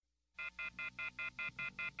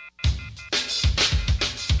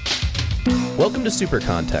Welcome to Super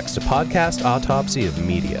Context, a podcast autopsy of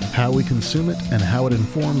media. How we consume it and how it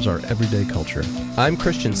informs our everyday culture. I'm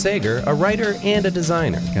Christian Sager, a writer and a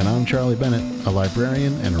designer. And I'm Charlie Bennett, a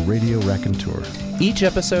librarian and a radio raconteur. Each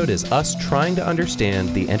episode is us trying to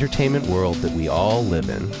understand the entertainment world that we all live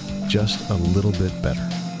in. Just a little bit better.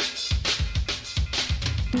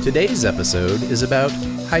 Today's episode is about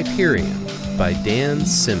Hyperion by Dan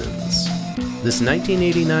Simmons. This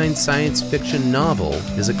 1989 science fiction novel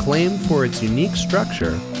is acclaimed for its unique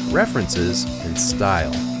structure, references, and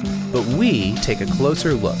style. But we take a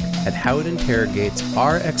closer look at how it interrogates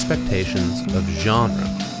our expectations of genre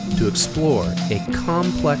to explore a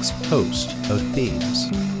complex host of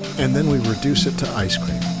themes. And then we reduce it to ice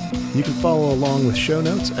cream. You can follow along with show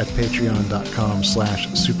notes at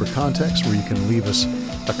patreon.com/supercontext, where you can leave us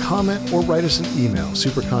a comment or write us an email,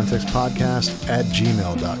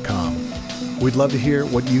 supercontextpodcast@gmail.com. We'd love to hear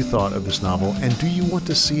what you thought of this novel, and do you want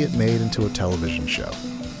to see it made into a television show?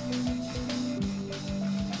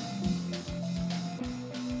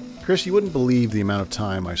 Chris, you wouldn't believe the amount of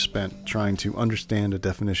time I spent trying to understand a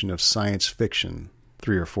definition of science fiction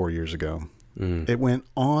 3 or 4 years ago. It went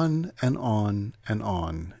on and on and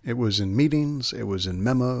on. It was in meetings, it was in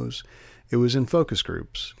memos, it was in focus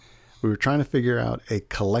groups. We were trying to figure out a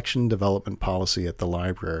collection development policy at the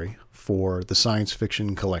library for the science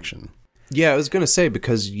fiction collection. Yeah, I was going to say,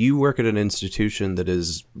 because you work at an institution that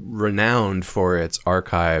is renowned for its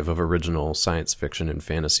archive of original science fiction and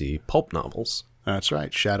fantasy pulp novels. That's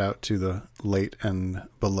right. Shout out to the late and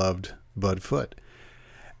beloved Bud Foote.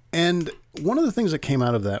 And one of the things that came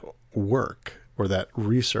out of that work, or that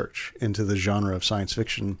research into the genre of science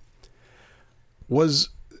fiction, was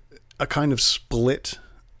a kind of split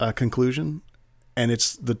conclusion. And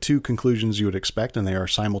it's the two conclusions you would expect, and they are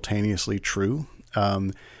simultaneously true.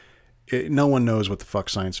 No one knows what the fuck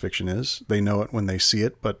science fiction is. They know it when they see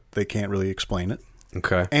it, but they can't really explain it.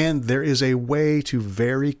 Okay. And there is a way to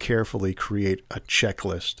very carefully create a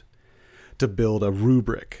checklist to build a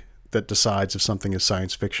rubric that decides if something is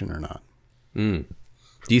science fiction or not.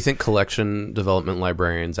 Do you think collection development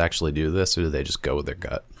librarians actually do this, or do they just go with their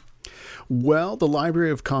gut? Well, the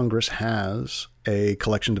Library of Congress has a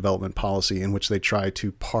collection development policy in which they try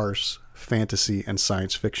to parse fantasy and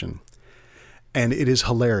science fiction. And it is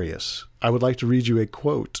hilarious. I would like to read you a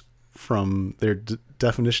quote from their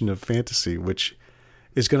definition of fantasy, which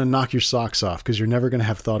is going to knock your socks off because you're never going to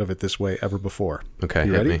have thought of it this way ever before. Okay,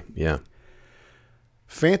 you ready? Hit me. Yeah.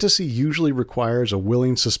 Fantasy usually requires a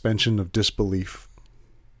willing suspension of disbelief.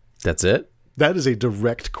 That's it? That is a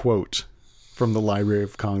direct quote from the Library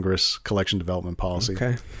of Congress collection development policy.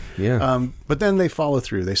 Okay, yeah. But then they follow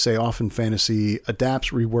through. They say often fantasy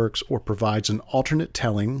adapts, reworks, or provides an alternate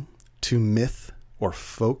telling to myth or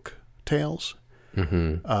folk tales.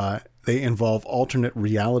 They involve alternate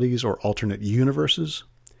realities or alternate universes,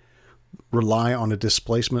 rely on a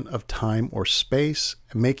displacement of time or space,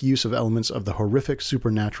 and make use of elements of the horrific,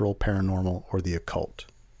 supernatural, paranormal, or the occult.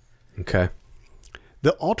 Okay.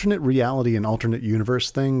 The alternate reality and alternate universe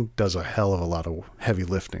thing does a hell of a lot of heavy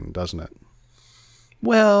lifting, doesn't it?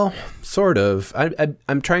 Well, sort of.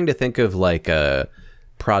 I'm trying to think of like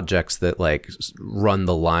projects that like run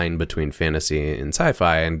the line between fantasy and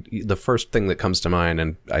sci-fi, and the first thing that comes to mind,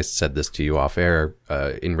 and I said this to you off air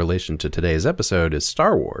in relation to today's episode, is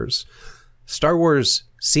Star Wars. Star Wars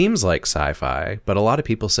seems like sci-fi, but a lot of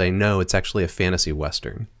people say no, it's actually a fantasy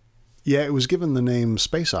western. Yeah, it was given the name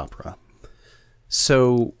space opera.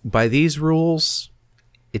 So by these rules,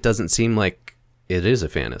 it doesn't seem like it is a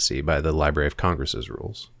fantasy by the Library of Congress's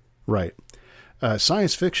rules. Right.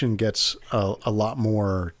 Science fiction gets a lot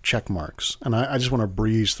more check marks, and I just want to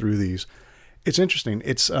breeze through these. It's interesting.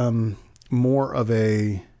 It's more of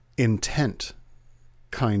a intent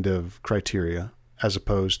kind of criteria as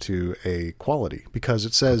opposed to a quality, because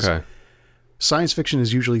it says science fiction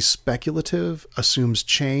is usually speculative, assumes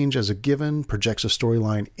change as a given, projects a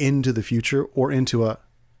storyline into the future or into a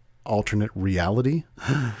alternate reality,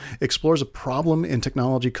 explores a problem in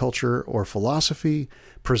technology, culture, or philosophy,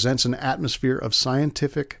 presents an atmosphere of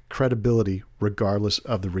scientific credibility regardless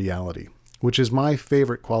of the reality, which is my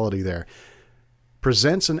favorite quality there.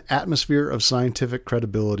 Presents an atmosphere of scientific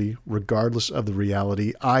credibility regardless of the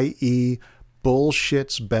reality, i.e.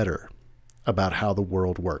 bullshits better about how the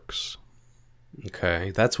world works.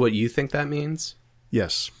 Okay, that's what you think that means?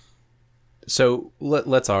 Yes. So we're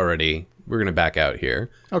going to back out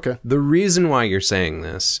here. Okay. The reason why you're saying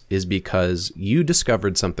this is because you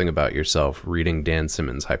discovered something about yourself reading Dan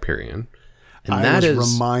Simmons' Hyperion. And I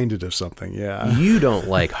was reminded of something, yeah. You don't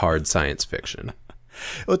like hard science fiction.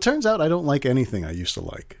 Well, it turns out I don't like anything I used to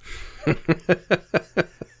like.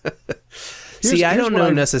 See, I don't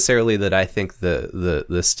know necessarily that I think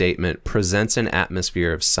the statement presents an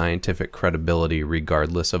atmosphere of scientific credibility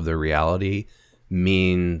regardless of the reality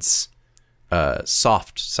means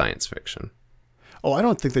soft science fiction. Oh, I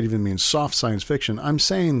don't think that even means soft science fiction. I'm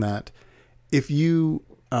saying that if you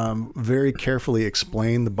very carefully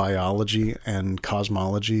explain the biology and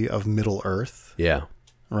cosmology of Middle Earth,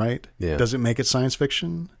 right? Yeah. Does it make it science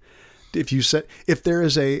fiction? If there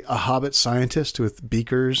is a Hobbit scientist with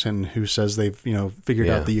beakers and who says they've figured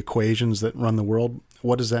out the equations that run the world,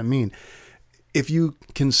 what does that mean? If you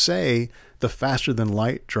can say the faster than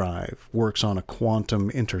light drive works on a quantum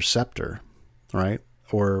interceptor, right?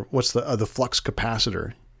 Or what's the flux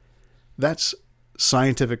capacitor? That's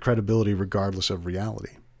scientific credibility regardless of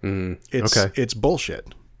reality. It's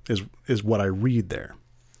bullshit is what I read there.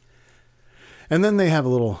 And then they have a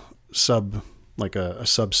little a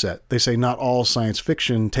subset. They say not all science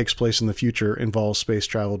fiction takes place in the future, involves space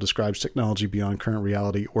travel, describes technology beyond current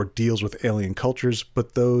reality, or deals with alien cultures,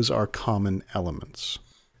 but those are common elements.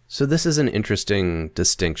 So this is an interesting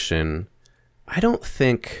distinction. I don't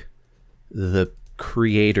think the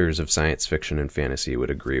creators of science fiction and fantasy would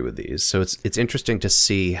agree with these. So it's interesting to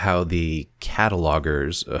see how the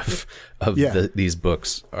catalogers of these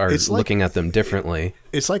books are looking at them differently.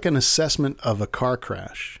 It's like an assessment of a car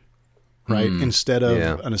crash. Right? Instead of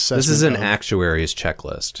an assessment. This is an actuary's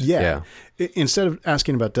checklist. Yeah. Instead of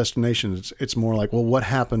asking about destinations, it's more like, well, what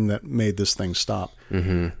happened that made this thing stop?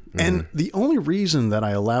 And the only reason that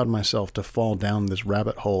I allowed myself to fall down this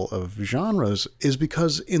rabbit hole of genres is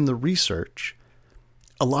because in the research,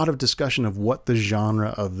 a lot of discussion of what the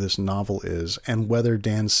genre of this novel is and whether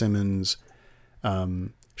Dan Simmons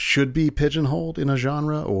should be pigeonholed in a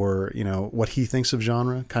genre or, what he thinks of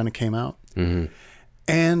genre kind of came out.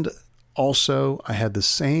 And also, I had the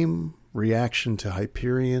same reaction to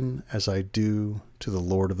Hyperion as I do to The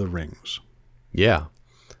Lord of the Rings. Yeah.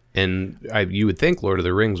 And you would think Lord of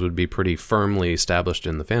the Rings would be pretty firmly established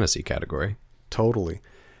in the fantasy category. Totally.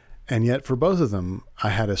 And yet, for both of them, I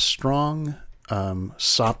had a strong,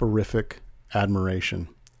 soporific admiration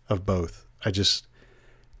of both. I just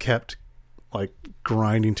kept,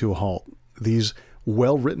 grinding to a halt. These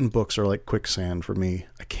well-written books are like quicksand for me.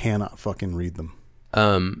 I cannot fucking read them.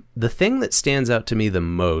 The thing that stands out to me the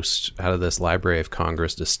most out of this Library of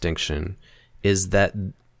Congress distinction is that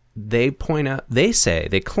they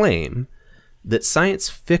claim that science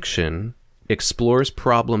fiction explores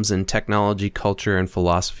problems in technology, culture, and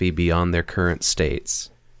philosophy beyond their current states,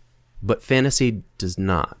 but fantasy does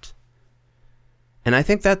not. And I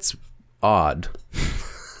think that's odd.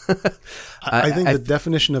 I think the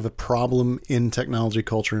definition of a problem in technology,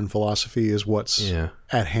 culture, and philosophy is what's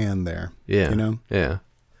at hand there. Yeah. Yeah.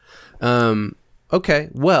 Okay.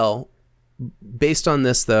 Well, based on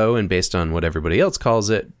this, though, and based on what everybody else calls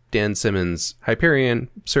it, Dan Simmons' Hyperion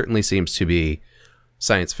certainly seems to be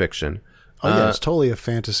science fiction. Oh, yeah. It's totally a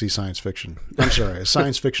fantasy science fiction. I'm sorry. A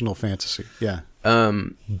science fictional fantasy. Yeah.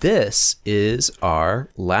 This is our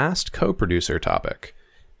last co-producer topic.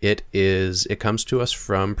 It comes to us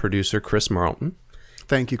from producer Chris Marlton.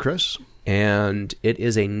 Thank you, Chris. And it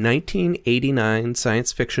is a 1989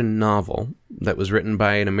 science fiction novel that was written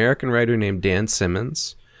by an American writer named Dan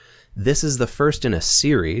Simmons. This is the first in a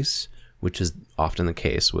series, which is often the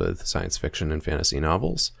case with science fiction and fantasy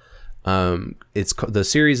novels. The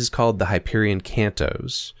series is called The Hyperion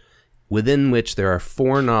Cantos, within which there are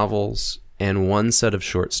 4 novels and 1 set of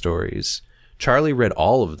short stories. Charlie read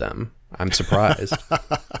all of them. I'm surprised.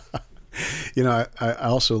 I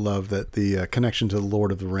also love that the connection to the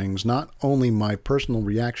Lord of the Rings, not only my personal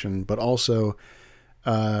reaction, but also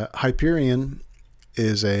Hyperion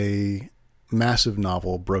is a massive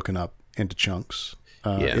novel broken up into chunks.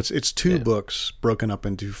 It's 2 books broken up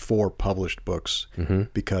into 4 published books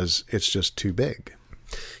because it's just too big.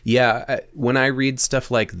 Yeah, when I read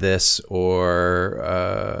stuff like this or,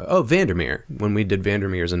 Vandermeer, when we did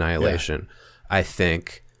Vandermeer's Annihilation, I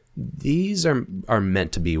think these are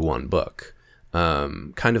meant to be 1 book.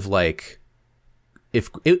 Kind of like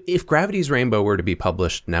if Gravity's Rainbow were to be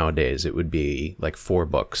published nowadays, it would be like 4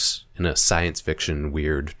 books in a science fiction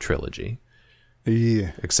weird trilogy.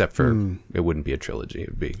 Yeah. Except for it wouldn't be a trilogy. It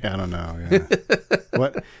would be. I don't know. Yeah.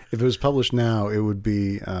 What if it was published now? It would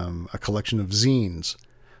be a collection of zines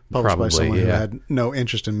published by someone who had no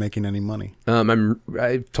interest in making any money.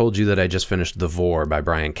 I told you that I just finished The Vor by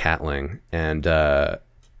Brian Catling, and that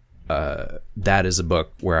is a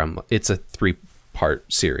book where it's a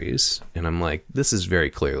 3-part series, and I'm like, this is very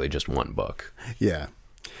clearly just 1 book. Yeah.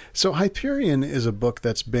 So Hyperion is a book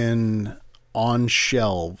that's been on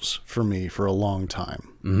shelves for me for a long time.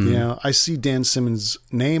 You know, I see Dan Simmons'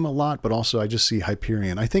 name a lot, but also I just see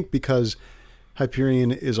Hyperion. I think because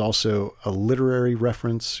Hyperion is also a literary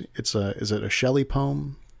reference. Is it a Shelley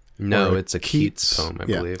poem? No, it's a Keats poem, I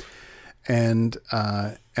believe. And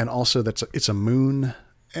also it's a moon.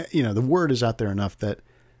 You know, the word is out there enough that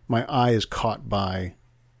my eye is caught by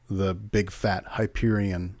the big fat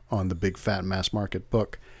Hyperion on the big fat mass market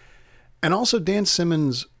book. And also Dan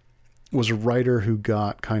Simmons was a writer who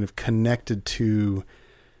got kind of connected to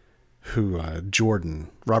Robert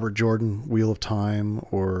Jordan, Wheel of Time,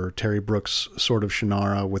 or Terry Brooks' Sword of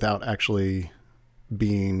Shannara without actually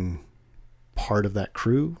being part of that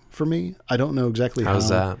crew for me. I don't know exactly how. How's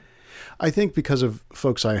that? I think because of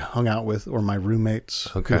folks I hung out with or my roommates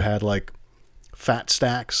who had like fat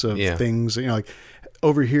stacks of things, you know, like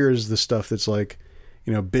over here is the stuff that's like,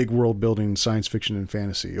 you know, big world building, science fiction and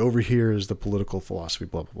fantasy. Over here is the political philosophy,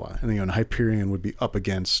 blah, blah, blah. And, you know, and Hyperion would be up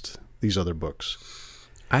against these other books.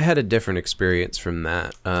 I had a different experience from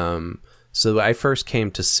that. So I first came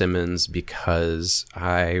to Simmons because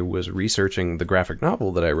I was researching the graphic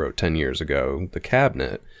novel that I wrote 10 years ago, The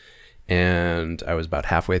Cabinet. And I was about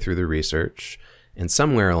halfway through the research. And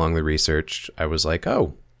somewhere along the research, I was like,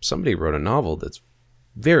 oh, somebody wrote a novel that's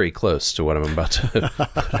very close to what I'm about to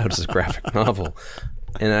put out as a graphic novel.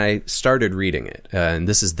 And I started reading it. And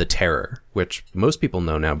this is The Terror, which most people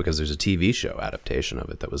know now because there's a TV show adaptation of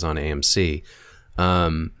it that was on AMC.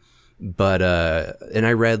 And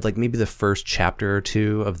I read like maybe the first chapter or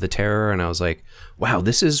two of The Terror, and I was like, wow,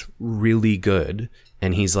 this is really good.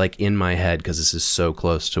 And he's like in my head because this is so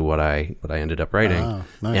close to what I ended up writing. Oh,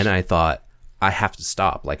 nice. And I thought, I have to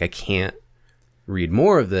stop. Like, I can't read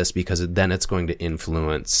more of this because then it's going to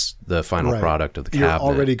influence the final product of The Cabinet. You're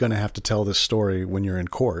already going to have to tell this story when you're in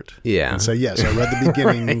court. Yeah. And say, yes, I read the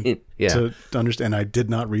beginning to understand. I did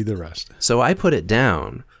not read the rest. So I put it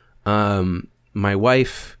down. My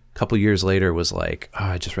wife, a couple years later, was like, oh,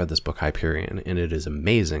 I just read this book, Hyperion, and it is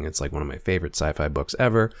amazing. It's like one of my favorite sci-fi books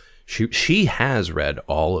ever. She has read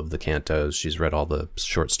all of the cantos. She's read all the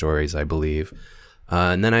short stories, I believe.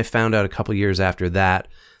 And then I found out a couple years after that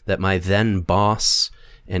my then boss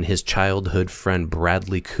and his childhood friend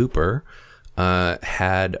Bradley Cooper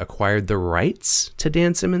had acquired the rights to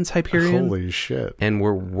Dan Simmons' Hyperion. Holy shit. And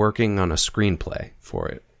were working on a screenplay for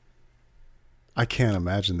it. I can't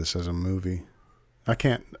imagine this as a movie. I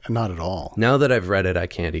can't, not at all. Now that I've read it, I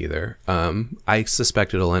can't either. I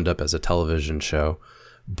suspect it'll end up as a television show.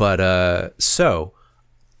 But so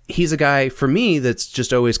he's a guy for me that's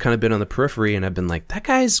just always kind of been on the periphery, and I've been like, that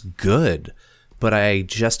guy's good, but I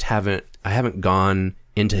just haven't gone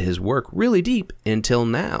into his work really deep until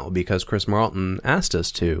now because Chris Marlton asked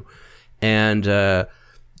us to. And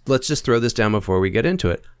let's just throw this down before we get into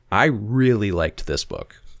it. I really liked this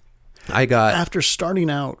book. After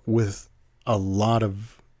starting out with a lot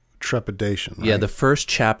of trepidation. Right? Yeah, the first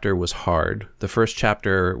chapter was hard. The first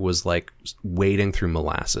chapter was like wading through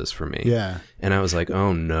molasses for me. Yeah. And I was like,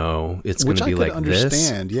 oh no, it's going to be like this. Which I could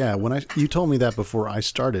understand, yeah. When you told me that before I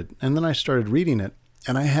started, and then I started reading it,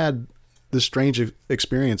 and I had this strange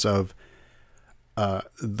experience of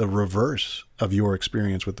the reverse of your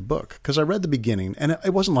experience with the book. Because I read the beginning, and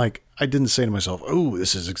it wasn't like, I didn't say to myself, oh,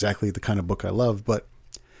 this is exactly the kind of book I love, but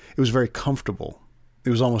it was very comfortable. It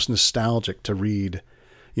was almost nostalgic to read,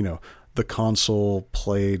 you know, the console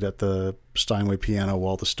played at the Steinway piano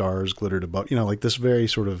while the stars glittered above, you know, like this very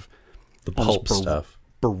sort of the pulp stuff,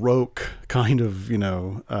 Baroque kind of, you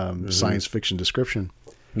know, science fiction description.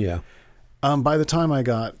 Yeah. By the time I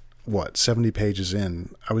got 70 pages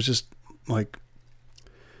in, I was just like,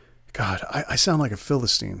 God, I sound like a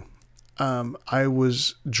Philistine. I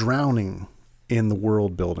was drowning in the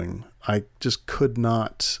world building. I just could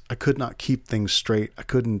not keep things straight. I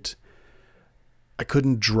couldn't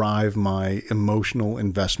drive my emotional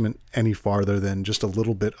investment any farther than just a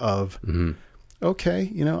little bit of, okay,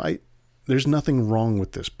 you know, there's nothing wrong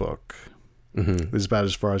with this book. It was about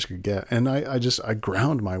as far as I could get. And I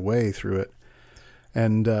ground my way through it.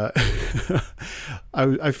 And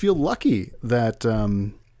I feel lucky that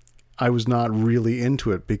I was not really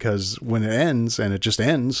into it, because when it ends, and it just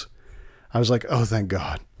ends, I was like, oh, thank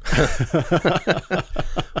God.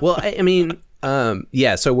 Well, I mean,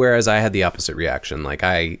 yeah. So whereas I had the opposite reaction, like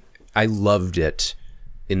I loved it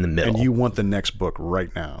in the middle. And you want the next book right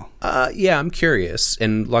now? Yeah, I'm curious,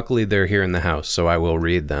 and luckily they're here in the house, so I will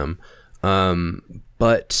read them.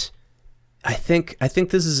 But I think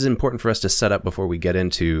this is important for us to set up before we get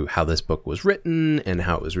into how this book was written and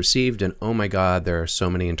how it was received. And oh my God, there are so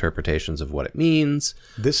many interpretations of what it means.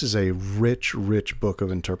 This is a rich, rich book of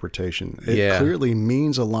interpretation. It clearly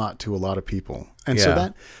means a lot to a lot of people. And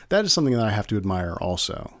so that is something that I have to admire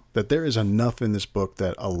also, that there is enough in this book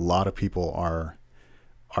that a lot of people are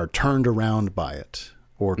turned around by it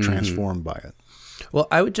or transformed by it. Well,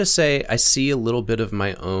 I would just say I see a little bit of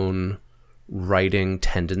my own writing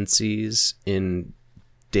tendencies in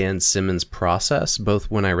Dan Simmons' process,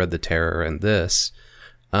 both when I read The Terror and this.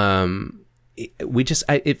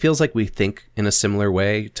 It feels like we think in a similar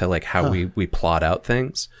way to like how we plot out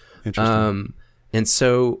things. Interesting. And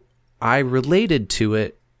so I related to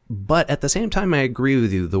it, but at the same time, I agree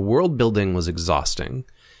with you. The world building was exhausting,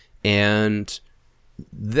 and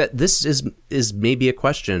that this is maybe a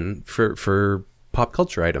question for pop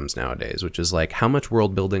culture items nowadays, which is like, how much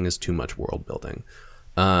world building is too much world building?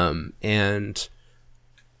 And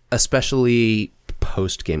especially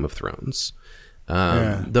post Game of Thrones.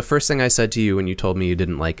 The first thing I said to you when you told me you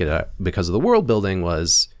didn't like it because of the world building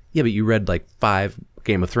was, yeah, but you read like 5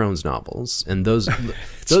 Game of Thrones novels, and those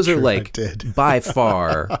are like by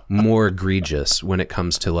far more egregious when it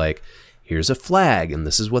comes to like, here's a flag, and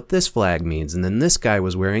this is what this flag means, and then this guy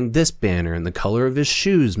was wearing this banner, and the color of his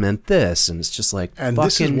shoes meant this, and it's just like, and fucking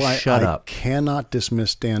this is why shut up. I cannot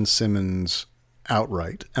dismiss Dan Simmons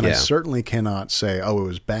outright, and I certainly cannot say, oh, it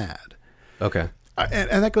was bad. Okay.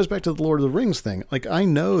 And that goes back to the Lord of the Rings thing. Like, I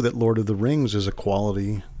know that Lord of the Rings is a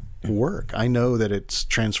quality work. I know that it's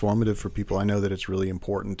transformative for people. I know that it's really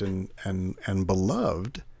important and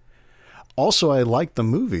beloved. Also, I like the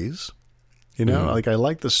movies. You know, like, I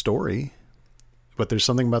like the story. But there's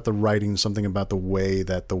something about the writing, something about the way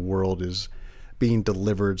that the world is being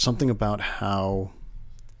delivered, something about how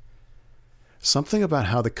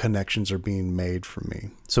the connections are being made for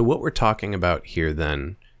me. So what we're talking about here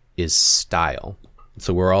then is style.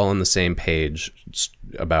 So we're all on the same page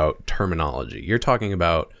about terminology. You're talking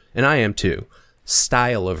about, and I am too,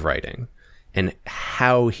 style of writing and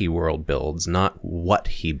how he world builds, not what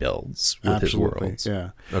he builds with his worlds.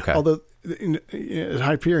 Yeah. Okay. Although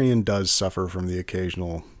Hyperion does suffer from the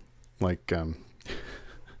occasional, like,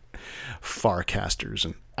 farcasters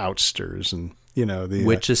and outsters, and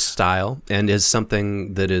which is style and is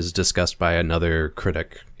something that is discussed by another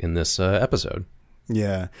critic in this episode.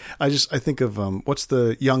 Yeah, I think of what's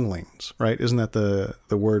the younglings, right? Isn't that the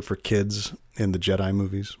word for kids in the Jedi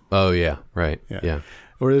movies? Oh yeah, right. Yeah.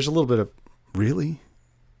 Or there's a little bit of, really?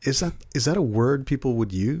 Is that a word people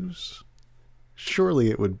would use? Surely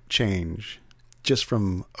it would change just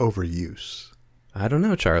from overuse. I don't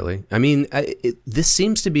know, Charlie. I mean, this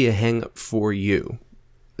seems to be a hang-up for you.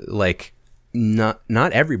 Like, not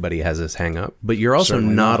everybody has this hang-up, but you're also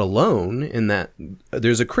not alone in that.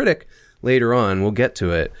 There's a critic later on, we'll get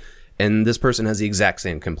to it, and this person has the exact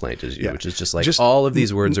same complaint as you, which is just like, all of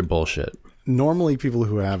these words are bullshit. Normally, people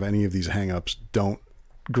who have any of these hang-ups don't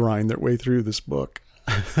grind their way through this book.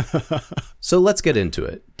 So let's get into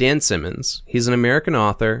it. Dan Simmons, he's an American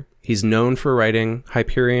author. He's known for writing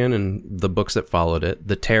Hyperion and the books that followed it.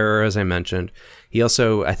 The Terror, as I mentioned. He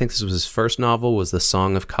also, I think this was his first novel, was The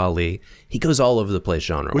Song of Kali. He goes all over the place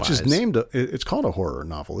genre-wise. Which is it's called a horror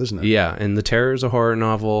novel, isn't it? Yeah, and The Terror is a horror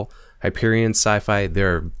novel. Hyperion, sci-fi.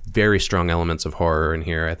 There are very strong elements of horror in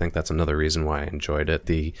here. I think that's another reason why I enjoyed it.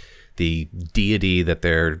 The deity that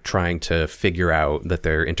they're trying to figure out, that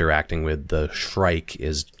they're interacting with, the Shrike,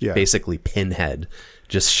 is basically Pinhead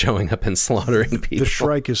just showing up and slaughtering people. The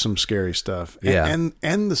Shrike is some scary stuff. And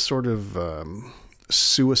the sort of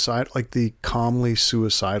suicide, like the calmly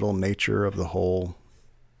suicidal nature of the whole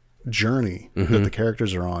journey that the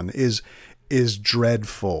characters are on is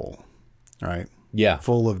dreadful, right? Yeah.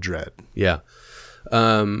 Full of dread. Yeah.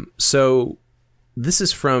 So this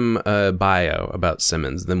is from a bio about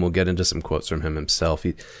Simmons. Then we'll get into some quotes from him himself.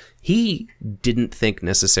 He didn't think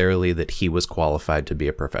necessarily that he was qualified to be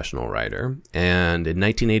a professional writer. And in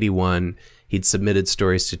 1981, he'd submitted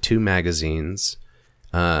stories to 2 magazines.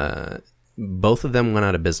 Both of them went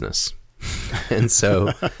out of business. And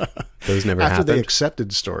so those never happened. After they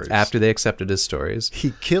accepted stories. After they accepted his stories.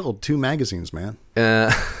 He killed 2 magazines, man.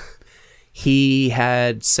 He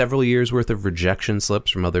had several years worth of rejection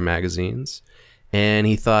slips from other magazines. And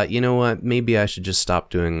he thought, you know what, maybe I should just stop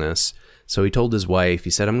doing this. So he told his wife, he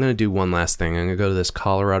said, I'm going to do one last thing. I'm going to go to this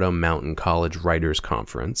Colorado Mountain College Writers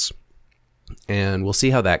Conference. And we'll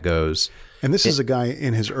see how that goes. And this is a guy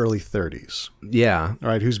in his early 30s. Yeah. All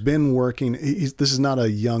right, who's been working. This is not a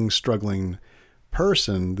young, struggling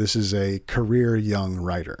person. This is a career young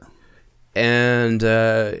writer. And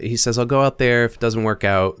he says, I'll go out there. If it doesn't work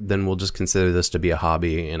out, then we'll just consider this to be a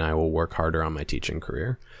hobby, and I will work harder on my teaching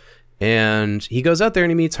career. And he goes out there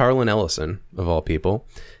and he meets Harlan Ellison, of all people.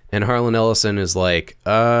 And Harlan Ellison is like,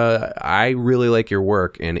 I really like your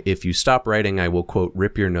work, and if you stop writing, I will, quote,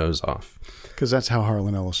 rip your nose off. Because that's how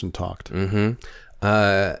Harlan Ellison talked. Mm-hmm.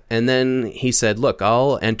 And then he said, look,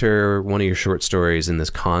 I'll enter one of your short stories in this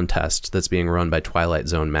contest that's being run by Twilight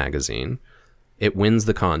Zone magazine. It wins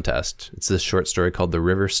the contest. It's this short story called The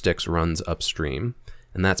River Styx Runs Upstream,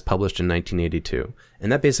 and that's published in 1982.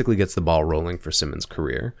 And that basically gets the ball rolling for Simmons'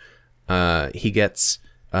 career. He gets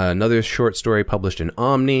another short story published in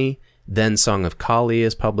Omni, then Song of Kali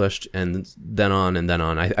is published, and then on and then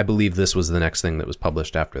on. I believe this was the next thing that was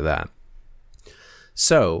published after that.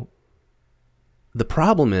 So the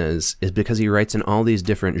problem is because he writes in all these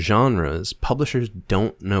different genres, publishers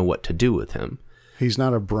don't know what to do with him. He's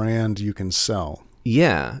not a brand you can sell.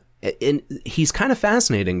 Yeah. And he's kind of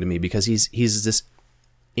fascinating to me because he's this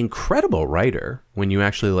incredible writer when you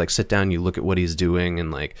actually like sit down, you look at what he's doing,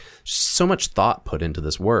 and like so much thought put into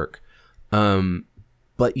this work.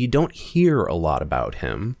 But you don't hear a lot about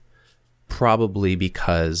him, probably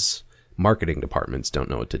because marketing departments don't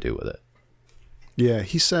know what to do with it. Yeah,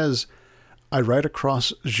 he says, I write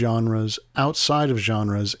across genres, outside of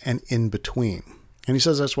genres, and in between. And he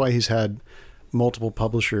says that's why he's had multiple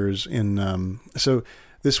publishers in... so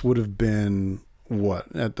this would have been,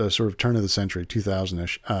 what, at the sort of turn of the century,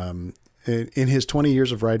 2000-ish. In his 20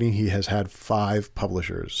 years of writing, he has had 5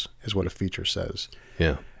 publishers, is what a feature says.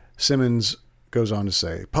 Yeah. Simmons goes on to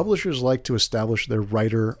say, publishers like to establish their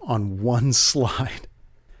writer on one slide.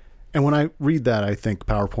 And when I read that, I think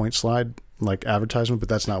PowerPoint slide, like advertisement, but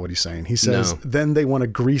that's not what he's saying. He says, Then they want to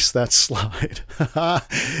grease that slide.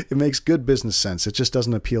 It makes good business sense. It just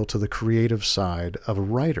doesn't appeal to the creative side of a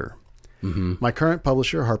writer. Mm-hmm. My current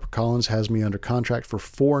publisher, HarperCollins, has me under contract for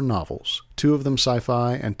 4 novels, 2 of them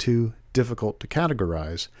sci-fi and 2 difficult to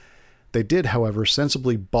categorize. They did, however,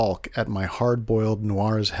 sensibly balk at my hard-boiled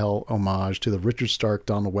noir as hell homage to the Richard Stark,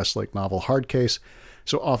 Donald Westlake novel Hard Case,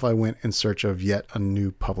 so off I went in search of yet a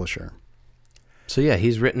new publisher. So yeah,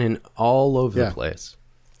 he's written in all over the place.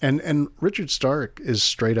 And Richard Stark is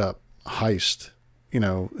straight up heist. You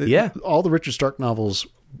know, all the Richard Stark novels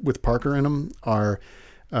with Parker in them are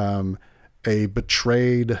a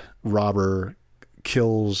betrayed robber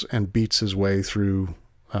kills and beats his way through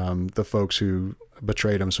the folks who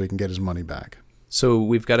betrayed him so he can get his money back. So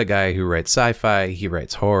we've got a guy who writes sci-fi, he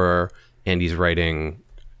writes horror, and he's writing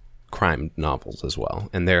crime novels as well.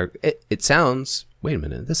 And it sounds, wait a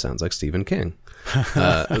minute, this sounds like Stephen King.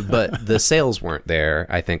 But the sales weren't there,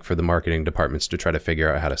 I think, for the marketing departments to try to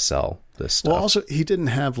figure out how to sell this stuff. Well, also, he didn't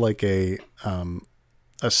have like a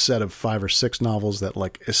set of 5 or 6 novels that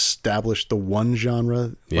like established the one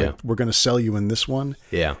genre. Like, we're going to sell you in this one.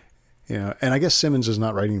 Yeah. You know, and I guess Simmons is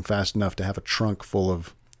not writing fast enough to have a trunk full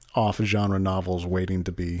of off-genre novels waiting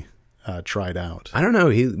to be tried out. I don't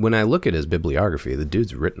know. When I look at his bibliography, the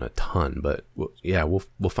dude's written a ton, but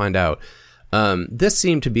we'll find out. This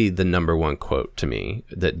seemed to be the number one quote to me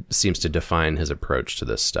that seems to define his approach to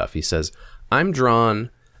this stuff. He says, I'm drawn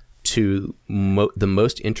to the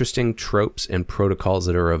most interesting tropes and protocols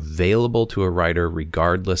that are available to a writer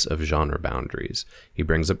regardless of genre boundaries. He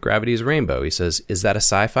brings up Gravity's Rainbow. He says, is that a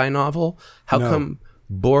sci-fi novel? How come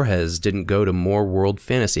Borges didn't go to more world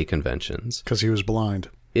fantasy conventions? Because he was blind.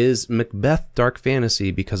 Is Macbeth dark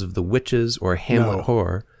fantasy because of the witches or Hamlet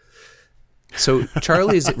horror? So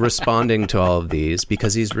Charlie's responding to all of these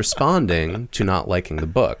because he's responding to not liking the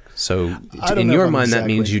book. So in your mind, that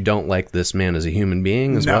means you don't like this man as a human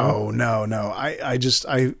being as well? No.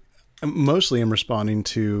 I mostly am responding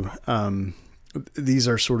to, these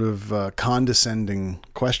are sort of condescending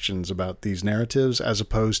questions about these narratives as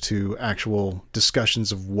opposed to actual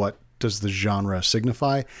discussions of what does the genre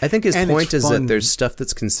signify. I think his point is that there's stuff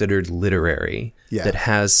that's considered literary that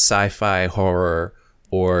has sci-fi, horror,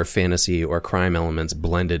 or fantasy or crime elements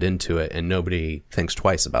blended into it, and nobody thinks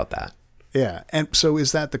twice about that. Yeah, and so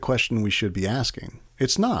is that the question we should be asking?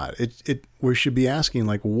 It's not. We should be asking,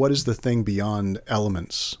 like, what is the thing beyond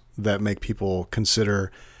elements that make people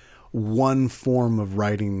consider one form of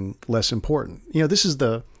writing less important? You know, this is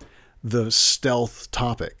the stealth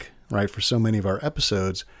topic, right, for so many of our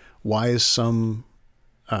episodes. Why is some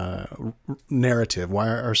narrative, why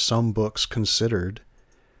are some books considered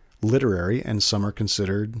literary and some are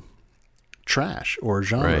considered trash or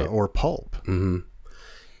genre or pulp? Mm-hmm.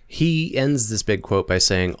 He ends this big quote by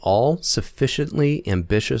saying, all sufficiently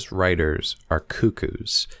ambitious writers are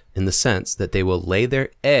cuckoos in the sense that they will lay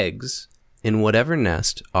their eggs in whatever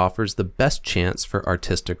nest offers the best chance for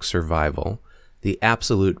artistic survival. The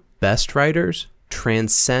absolute best writers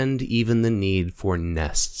transcend even the need for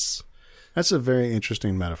nests. That's a very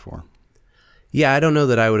interesting metaphor. Yeah, I don't know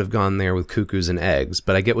that I would have gone there with cuckoos and eggs,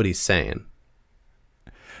 but I get what he's saying.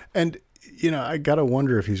 And, I got to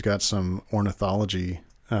wonder if he's got some ornithology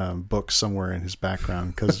book somewhere in his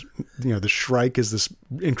background, because, the Shrike is this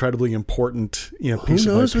incredibly important, piece of Hyperion. Who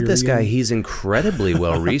knows with this guy? He's incredibly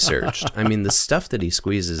well researched. I mean, the stuff that he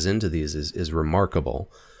squeezes into these is remarkable.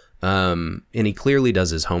 And he clearly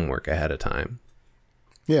does his homework ahead of time.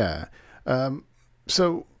 Yeah.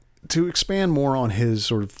 So to expand more on his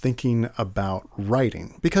sort of thinking about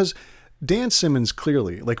writing, because Dan Simmons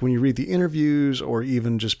clearly, like when you read the interviews or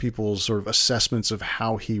even just people's sort of assessments of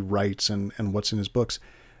how he writes and what's in his books,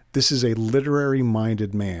 this is a literary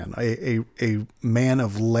minded man, a man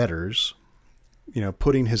of letters,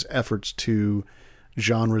 putting his efforts to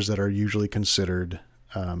genres that are usually considered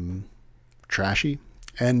trashy.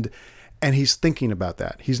 And he's thinking about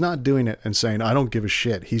that. He's not doing it and saying, I don't give a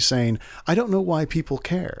shit. He's saying, I don't know why people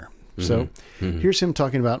care. Mm-hmm. So here's him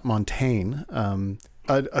talking about Montaigne,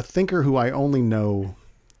 a thinker who I only know,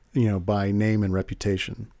 by name and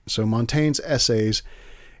reputation. So Montaigne's essays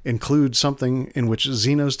include something in which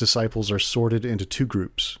Zeno's disciples are sorted into two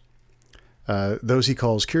groups. Those he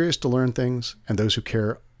calls curious to learn things and those who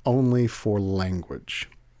care only for language.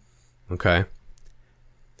 Okay.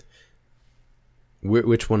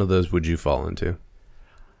 Which one of those would you fall into?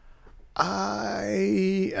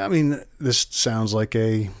 I mean, this sounds like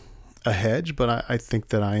a hedge, but I think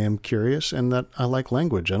that I am curious and that I like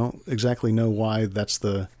language. I don't exactly know why that's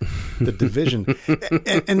the division.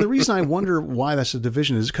 and the reason I wonder why that's a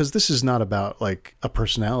division is because this is not about like a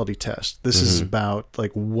personality test. This is about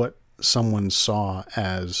like what someone saw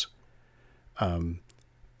as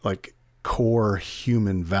like core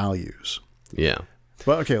human values. Yeah.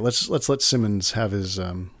 But okay, let's let Simmons have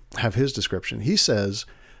his description. He says,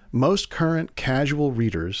 most current casual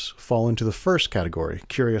readers fall into the first category,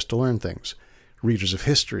 curious to learn things. Readers of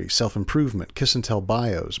history, self-improvement, kiss-and-tell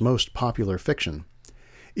bios, most popular fiction.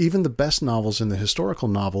 Even the best novels in the historical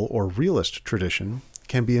novel or realist tradition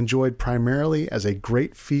can be enjoyed primarily as a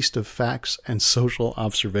great feast of facts and social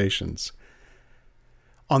observations.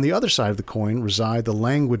 On the other side of the coin reside the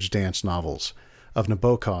language dance novels of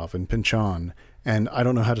Nabokov and Pynchon, and I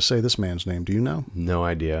don't know how to say this man's name. Do you know? No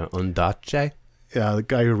idea. Ondaatje? The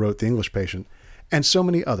guy who wrote The English Patient, and so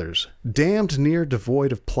many others, damned near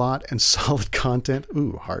devoid of plot and solid content.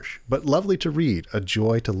 Ooh, harsh, but lovely to read, a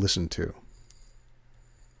joy to listen to.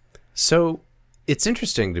 So it's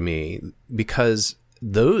interesting to me because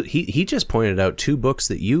he just pointed out two books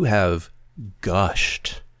that you have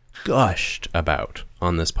gushed about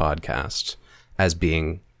on this podcast as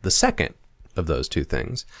being the second of those two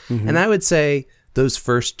things. Mm-hmm. And I would say those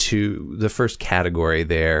first two, the first category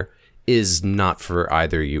there, is not for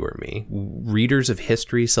either you or me. Readers of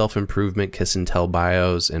history, self-improvement, kiss-and-tell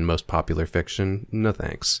bios, and most popular fiction, no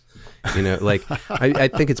thanks. I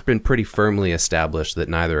think it's been pretty firmly established that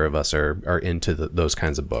neither of us are into those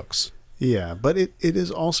kinds of books. Yeah, but it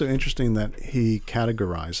is also interesting that he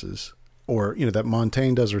categorizes, or that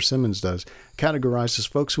Montaigne does or Simmons does, categorizes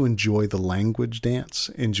folks who enjoy the language dance,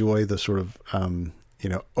 enjoy the sort of,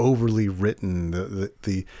 overly written,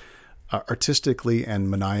 the artistically and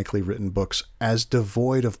maniacally written books as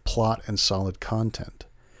devoid of plot and solid content.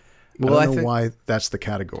 Well, I don't know why that's the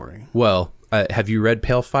category. Well, have you read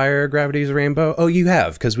Pale Fire, Gravity's Rainbow? Oh, you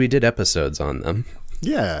have, because we did episodes on them.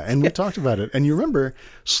 Yeah, and we talked about it. And you remember,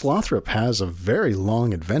 Slothrop has a very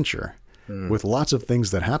long adventure with lots of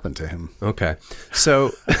things that happen to him. Okay.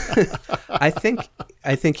 So I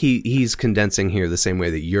think he's condensing here the same way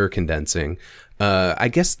that you're condensing. I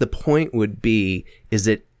guess the point would be is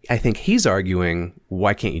that I think he's arguing,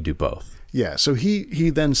 why can't you do both? Yeah, so he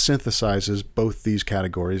then synthesizes both these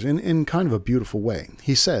categories in kind of a beautiful way.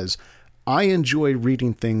 He says, I enjoy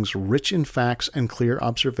reading things rich in facts and clear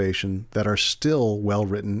observation that are still well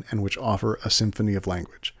written and which offer a symphony of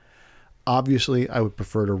language. Obviously, I would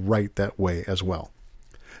prefer to write that way as well.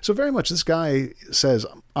 So very much this guy says,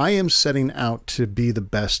 I am setting out to be the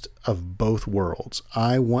best of both worlds.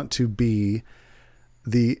 I want to be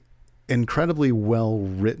the incredibly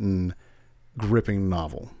well-written, gripping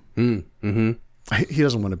novel. Mm-hmm. He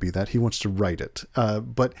doesn't want to be that. He wants to write it.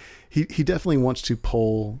 But he definitely wants to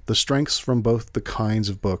pull the strengths from both the kinds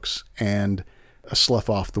of books and slough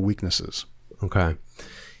off the weaknesses. Okay.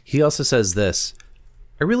 He also says this,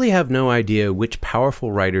 I really have no idea which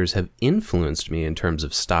powerful writers have influenced me in terms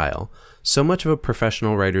of style. So much of a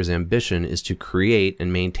professional writer's ambition is to create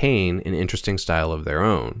and maintain an interesting style of their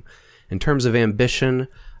own. In terms of ambition,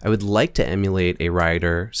 I would like to emulate a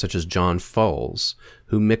writer such as John Fowles,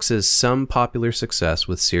 who mixes some popular success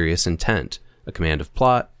with serious intent, a command of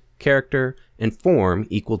plot, character, and form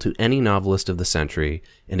equal to any novelist of the century,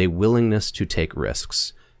 and a willingness to take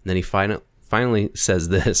risks. And then he finally says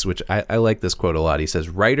this, which I like this quote a lot. He says,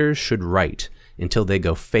 "Writers should write until they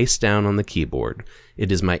go face down on the keyboard.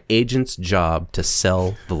 It is my agent's job to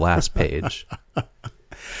sell the last page."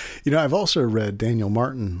 You know, I've also read Daniel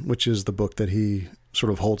Martin, which is the book that he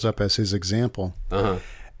sort of holds up as his example. Uh-huh.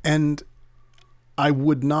 And I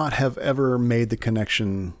would not have ever made the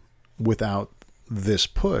connection without this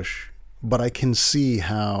push, but I can see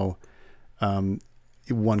how one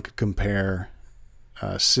could compare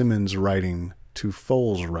Simmons' writing to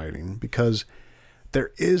Fowles' writing, because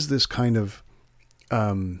there is this kind of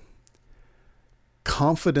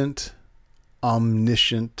confident,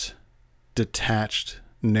 omniscient, detached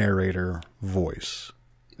narrator voice.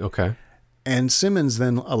 Okay. And Simmons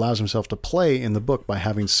then allows himself to play in the book by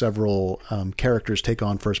having several characters take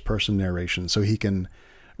on first-person narration, so he can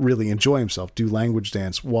really enjoy himself, do language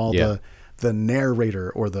dance, while the narrator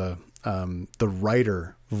or the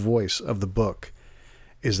writer voice of the book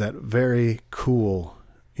is that very cool,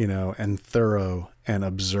 and thorough and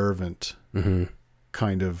observant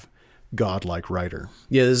kind of godlike writer.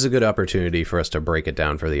 Yeah, this is a good opportunity for us to break it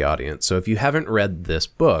down for the audience. So if you haven't read this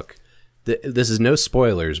book, this is no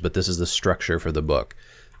spoilers, but this is the structure for the book.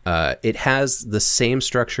 It has the same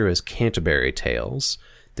structure as Canterbury Tales.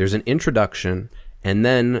 There's an introduction, and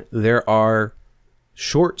then there are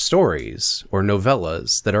short stories or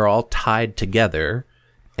novellas that are all tied together,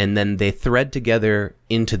 and then they thread together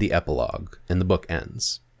into the epilogue, and the book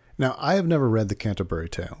ends. Now, I have never read the Canterbury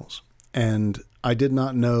Tales, and I did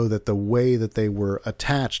not know that the way that they were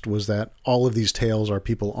attached was that all of these tales are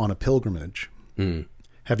people on a pilgrimage. Mm.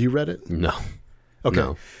 Have you read it? No. Okay.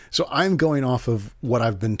 No. So I'm going off of what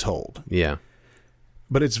I've been told. Yeah.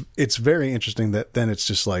 But it's very interesting that then it's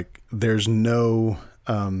just like there's no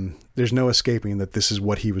escaping that this is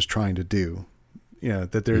what he was trying to do.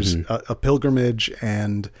 That there's a pilgrimage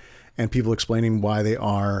and people explaining why they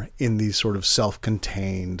are in these sort of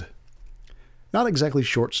self-contained, not exactly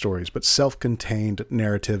short stories, but self-contained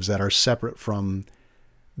narratives that are separate from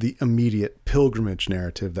the immediate pilgrimage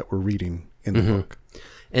narrative that we're reading in the book.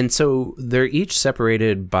 And so they're each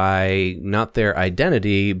separated by not their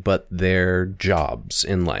identity, but their jobs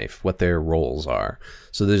in life, what their roles are.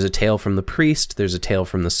 So there's a tale from the priest, there's a tale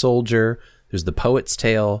from the soldier, there's the poet's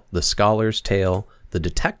tale, the scholar's tale, the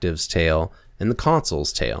detective's tale, and the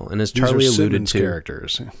consul's tale. And as Charlie alluded to,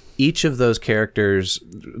 characters. Each of those characters,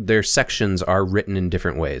 their sections are written in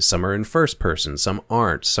different ways. Some are in first person, some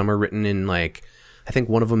aren't. Some are written in I think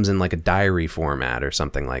one of them's in a diary format or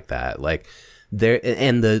something like that.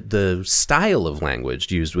 And the style of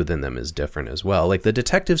language used within them is different as well. The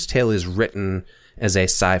detective's tale is written as a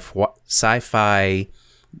sci-fi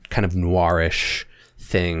kind of noirish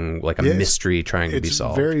thing, a mystery trying to be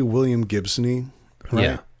solved. It's very William Gibson-y, right?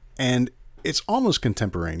 Yeah. And it's almost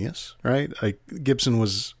contemporaneous, right? Gibson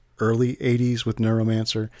was early 80s with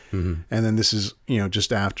Neuromancer, and then this is,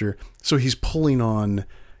 just after. So he's pulling on,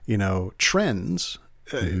 trends,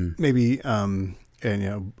 maybe... and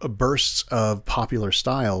bursts of popular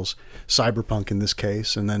styles, cyberpunk in this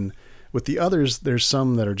case, and then with the others, there's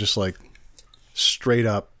some that are just straight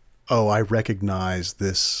up, oh, I recognize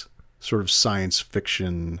this sort of science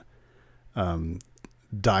fiction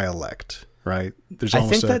dialect, right? I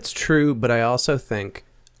think that's true, but I also think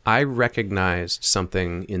I recognized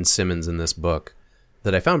something in Simmons in this book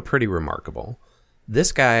that I found pretty remarkable.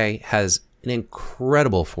 This guy has an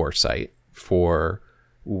incredible foresight for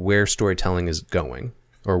where storytelling is going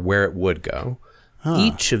or where it would go.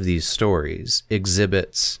 Each of these stories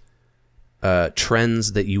exhibits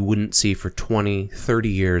trends that you wouldn't see for 20, 30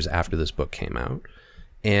 years after this book came out.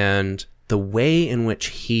 And the way in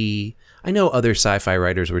which I know other sci-fi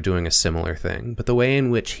writers were doing a similar thing, but the way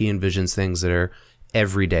in which he envisions things that are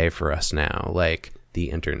everyday for us now, like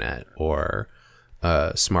the internet or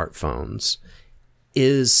smartphones,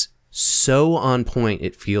 is so on point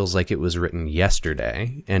it feels like it was written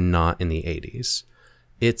yesterday and not in the 80s.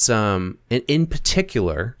 It's and in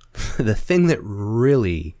particular the thing that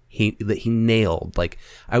really he nailed,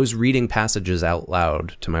 I was reading passages out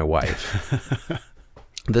loud to my wife.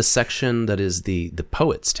 The section that is the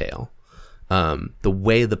poet's tale, the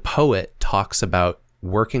way the poet talks about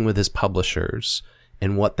working with his publishers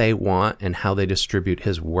and what they want and how they distribute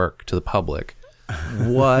his work to the public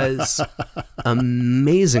was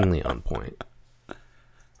amazingly on point.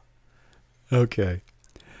 Okay.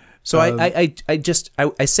 So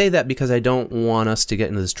I say that because I don't want us to get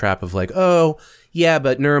into this trap of like, oh yeah,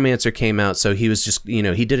 but Neuromancer came out, so he was just,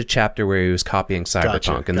 he did a chapter where he was copying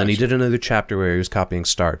Cyberpunk, and then he did another chapter where he was copying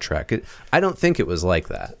Star Trek. I don't think it was like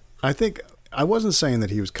that. I wasn't saying that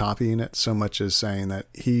he was copying it so much as saying that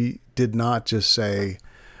he did not just say,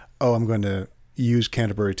 oh, I'm going to use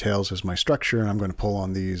Canterbury Tales as my structure, and I'm going to pull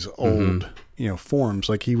on these old, forms.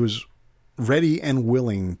 Like, he was ready and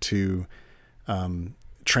willing to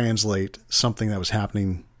translate something that was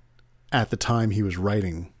happening at the time he was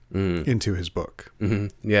writing into his book.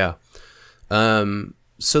 Mm-hmm. Yeah.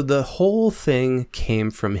 So the whole thing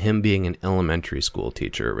came from him being an elementary school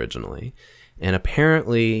teacher originally. And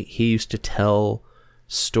apparently he used to tell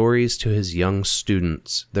stories to his young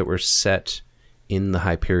students that were set in the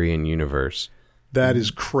Hyperion universe. That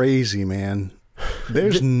is crazy, man.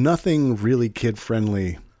 There's nothing really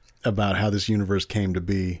kid-friendly about how this universe came to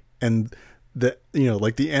be. And the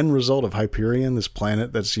end result of Hyperion, this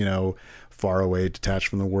planet that's, far away, detached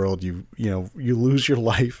from the world, you lose your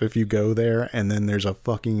life if you go there, and then there's a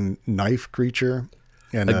fucking knife creature.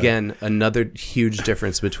 And again, another huge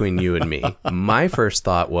difference between you and me. My first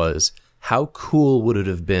thought was, how cool would it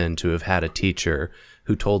have been to have had a teacher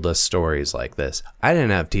who told us stories like this? I didn't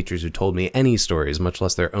have teachers who told me any stories, much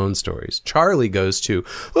less their own stories. Charlie goes to,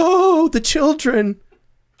 oh, the children.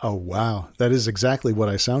 Oh, wow. That is exactly what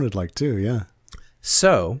I sounded like, too, yeah.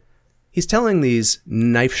 So, he's telling these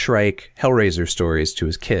Knife Shrike Hellraiser stories to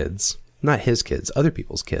his kids. Not his kids, other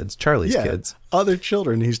people's kids, Charlie's kids. Other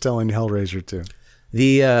children he's telling Hellraiser to.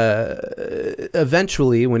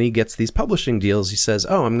 Eventually, when he gets these publishing deals, he says,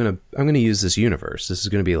 oh, I'm gonna use this universe. This is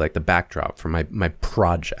gonna be like the backdrop for my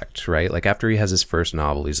project, right? Like, after he has his first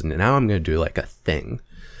novel, he's, now I'm gonna do like a thing.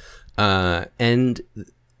 And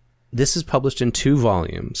this is published in 2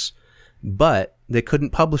 volumes, but they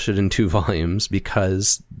couldn't publish it in 2 volumes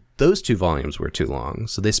because those 2 volumes were too long.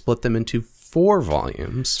 So they split them into 4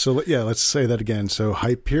 volumes. So yeah, let's say that again. So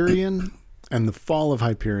Hyperion and The Fall of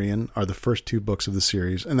Hyperion are the first 2 books of the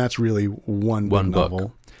series, and that's really one book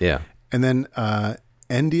novel. Yeah. And then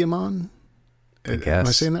Endymion, am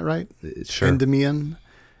I saying that right? Sure. Endymion,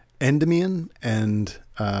 and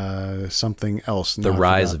something else. The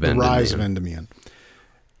Rise of Endymion. The Rise of Endymion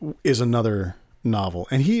is another novel.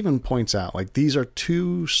 And he even points out, like, these are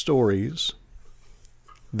 2 stories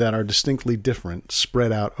that are distinctly different,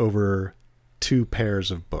 spread out over 2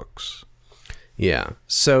 pairs of books. Yeah.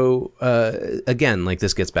 So, again, like,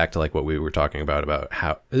 this gets back to like what we were talking about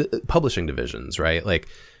how publishing divisions, right? Like,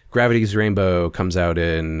 Gravity's Rainbow comes out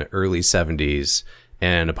in early 70s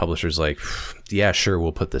and a publisher's like, yeah, sure,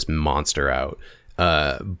 we'll put this monster out.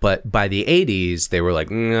 But by the 80s, they were like,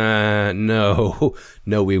 nah, no,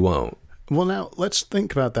 we won't. Well, now let's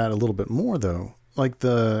think about that a little bit more, though. Like,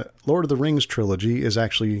 the Lord of the Rings trilogy is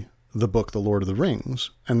actually the book, The Lord of the Rings,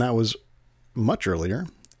 and that was much earlier.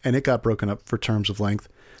 And it got broken up for terms of length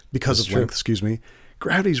excuse me.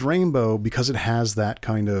 Gravity's Rainbow, because it has that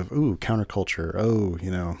kind of, counterculture.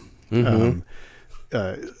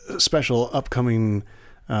 Special upcoming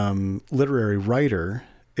literary writer,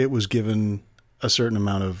 it was given a certain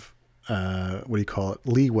amount of,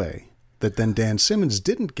 leeway that then Dan Simmons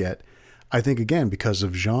didn't get. I think, again, because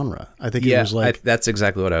of genre. I think it was like... that's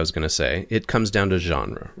exactly what I was going to say. It comes down to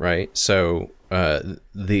genre, right? So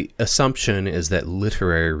the assumption is that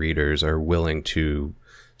literary readers are willing to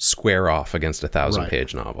square off against a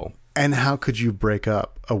 1,000-page novel. And how could you break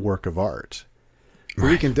up a work of art?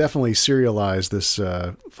 Right. We can definitely serialize this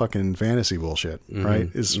fucking fantasy bullshit, right?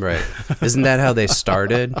 Right. Isn't that how they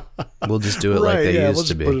started? We'll just do it like they used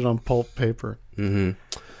to be. We'll just put it on pulp paper. Mm-hmm.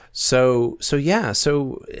 So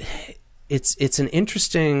it's an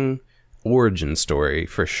interesting origin story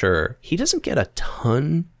for sure. He doesn't get a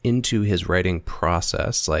ton into his writing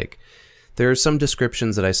process. Like, there are some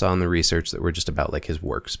descriptions that I saw in the research that were just about like his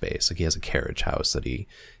workspace. Like, he has a carriage house that he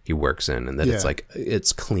works in, and that it's like,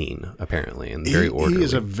 it's clean apparently and very orderly. He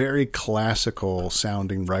is a very classical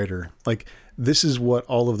sounding writer. Like, this is what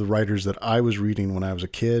all of the writers that I was reading when I was a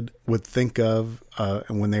kid would think of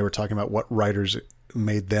when they were talking about what writers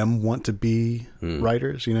made them want to be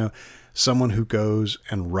writers, someone who goes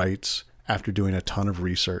and writes after doing a ton of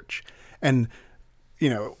research. And,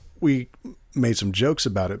 we made some jokes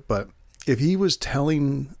about it, but if he was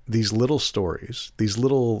telling these little stories, these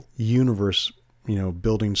little universe,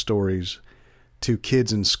 building stories to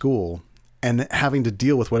kids in school and having to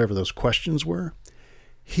deal with whatever those questions were,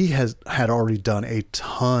 he had already done a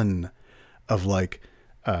ton of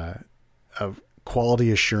of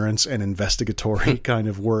quality assurance and investigatory kind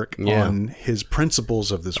of work on his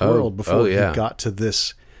principles of this world before he got to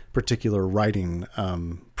this particular writing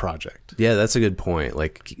project. Yeah, that's a good point.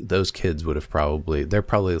 Like, those kids would have they're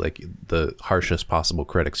probably like the harshest possible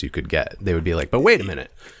critics you could get. They would be like, but wait a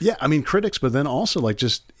minute. Yeah, I mean, critics, but then also, like,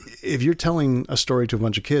 just if you're telling a story to a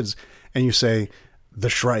bunch of kids and you say, the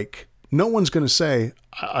Shrike, no one's going to say,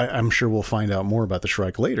 I'm sure we'll find out more about the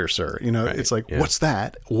Shrike later, sir. You know, right. It's like, what's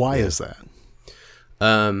that? Why is that?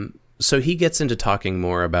 So he gets into talking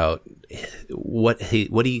more about what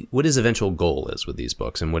his eventual goal is with these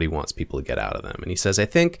books and what he wants people to get out of them. And he says, I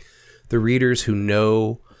think the readers who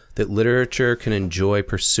know that literature can enjoy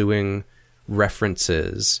pursuing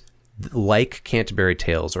references like Canterbury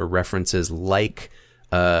Tales, or references like,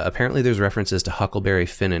 apparently there's references to Huckleberry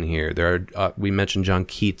Finn in here. There are, we mentioned John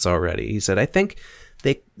Keats already. He said, I think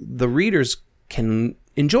the readers can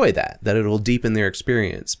enjoy that it'll deepen their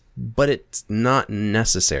experience, but it's not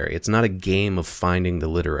necessary. It's not a game of finding the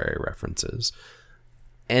literary references.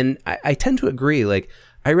 And I tend to agree. Like,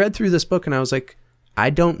 I read through this book and I was like, I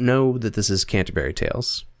don't know that this is Canterbury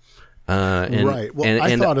Tales. Right. Well,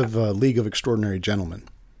 I thought of League of Extraordinary Gentlemen.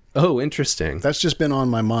 Oh, interesting. That's just been on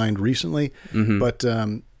my mind recently. Mm-hmm. But,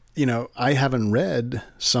 you know, I haven't read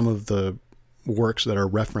some of the works that are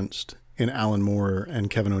referenced in Alan Moore and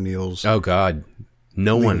Kevin O'Neill's. Oh, God.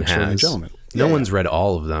 No one has. No one's read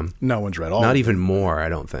all of them. No one's read all of them. Not even more, I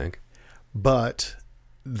don't think. But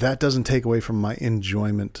that doesn't take away from my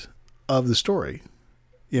enjoyment of the story.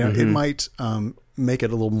 You know, it might make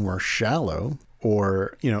it a little more shallow,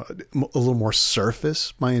 or, you know, a little more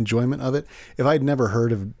surface, my enjoyment of it. If I'd never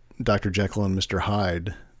heard of Dr. Jekyll and Mr.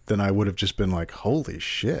 Hyde, then I would have just been like, holy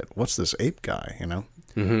shit, what's this ape guy, you know?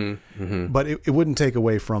 Mm-hmm, mm-hmm. But it wouldn't take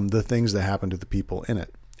away from the things that happen to the people in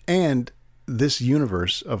it. And this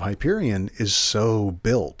universe of Hyperion is so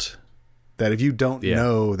built that if you don't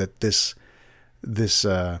know that this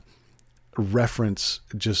reference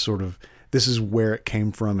just sort of, this is where it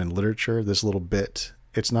came from in literature, this little bit,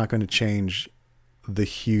 it's not going to change the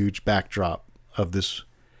huge backdrop of this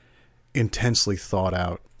intensely thought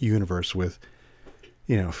out universe with,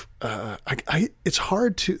 you know, it's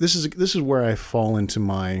hard to, this is where I fall into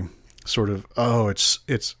my sort of,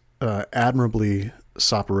 it's admirably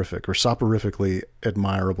soporific or soporifically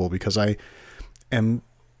admirable, because I'm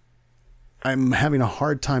having a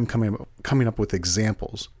hard time coming up with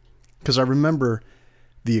examples, because I remember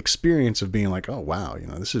the experience of being like, oh wow, you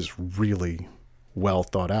know, this is really well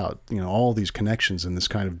thought out, you know, all these connections and this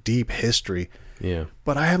kind of deep history. Yeah.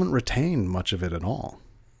 But I haven't retained much of it at all.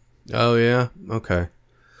 Oh yeah. Okay.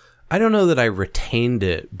 I don't know that I retained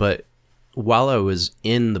it, but while I was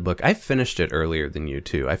in the book, I finished it earlier than you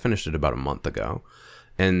too. I finished it about a month ago.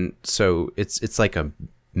 And so it's like a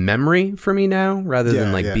memory for me now, rather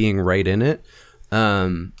than like being right in it.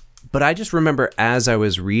 But I just remember as I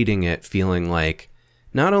was reading it feeling like,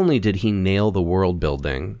 not only did he nail the world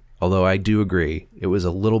building, although I do agree it was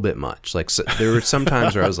a little bit much. Like, so, there were some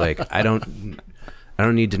times where I was like, I don't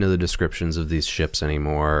need to know the descriptions of these ships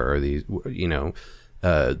anymore, or these, you know,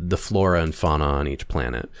 the flora and fauna on each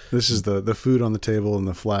planet. This is the food on the table and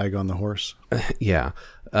the flag on the horse. Yeah.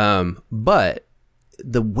 But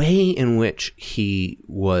the way in which he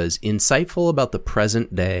was insightful about the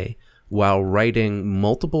present day while writing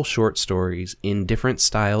multiple short stories in different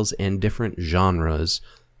styles and different genres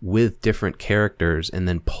with different characters, and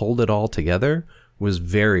then pulled it all together, was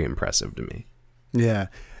very impressive to me. Yeah.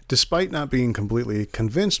 Despite not being completely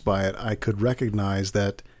convinced by it, I could recognize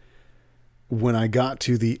that when I got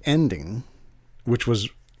to the ending, which was,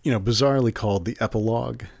 you know, bizarrely called the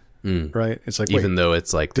epilogue, right? It's like, even though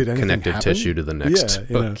it's like the connective tissue to the next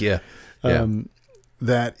book. You know,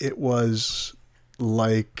 that it was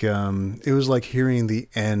like hearing the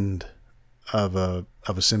end of a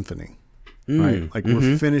symphony, right? Like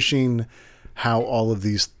we're finishing how all of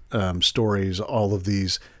these stories, all of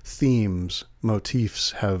these themes,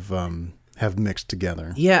 motifs have mixed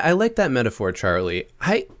together. Yeah, I like that metaphor, Charlie.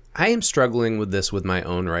 I am struggling with this with my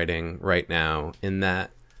own writing right now, in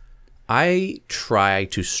that I try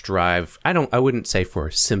to strive, I wouldn't say for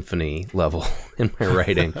a symphony level in my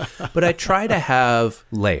writing, but I try to have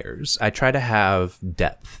layers. I try to have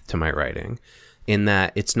depth to my writing, in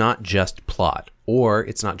that it's not just plot, or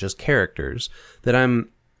it's not just characters. And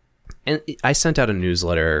I sent out a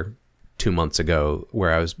newsletter 2 months ago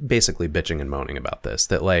where I was basically bitching and moaning about this,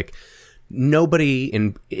 that like nobody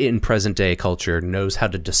in present day culture knows how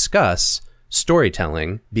to discuss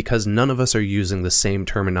storytelling, because none of us are using the same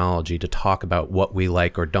terminology to talk about what we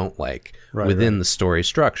like or don't like within the story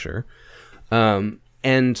structure. And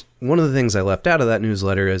one of the things I left out of that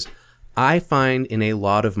newsletter is, I find in a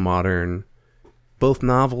lot of modern, both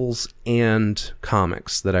novels and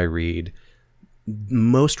comics that I read,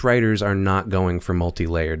 most writers are not going for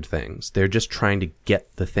multi-layered things. They're just trying to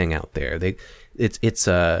get the thing out there. It's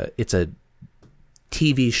a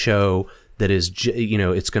TV show that is,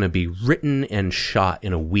 it's going to be written and shot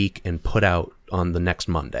in a week and put out on the next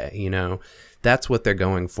Monday. That's what they're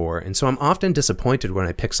going for. And so I'm often disappointed when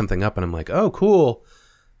I pick something up and I'm like, oh, cool.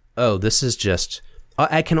 Oh, this is just,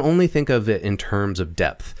 I can only think of it in terms of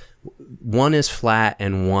depth. One is flat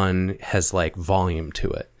and one has like volume to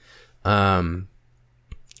it.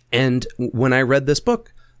 And when I read this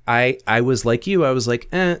book, I was like you. I was like,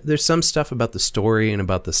 there's some stuff about the story and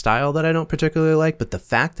about the style that I don't particularly like, but the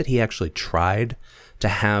fact that he actually tried to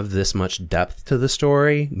have this much depth to the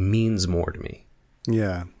story means more to me.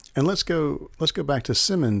 Yeah. And let's go back to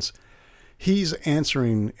Simmons. He's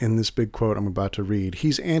answering in this big quote I'm about to read.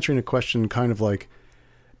 He's answering a question kind of like,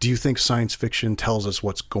 do you think science fiction tells us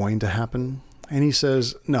what's going to happen? And he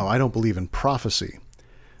says, no, I don't believe in prophecy.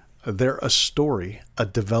 They're a story, a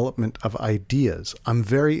development of ideas. I'm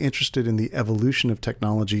very interested in the evolution of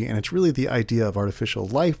technology, and it's really the idea of artificial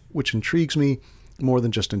life which intrigues me more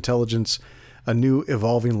than just intelligence, a new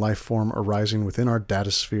evolving life form arising within our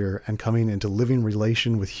data sphere and coming into living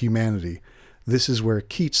relation with humanity. This is where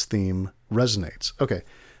Keats' theme resonates. Okay,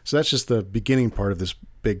 so that's just the beginning part of this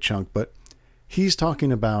big chunk, but he's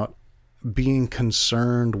talking about being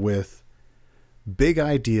concerned with big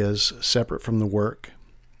ideas separate from the work,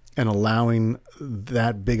 and allowing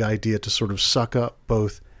that big idea to sort of suck up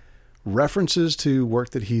both references to work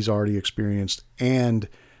that he's already experienced and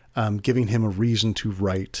giving him a reason to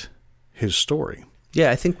write his story.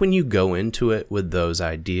 Yeah, I think when you go into it with those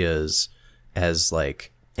ideas as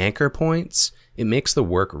like anchor points, it makes the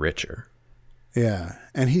work richer. Yeah,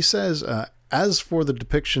 and he says, as for the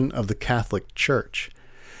depiction of the Catholic Church,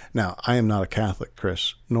 now I am not a Catholic,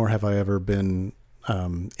 Chris, nor have I ever been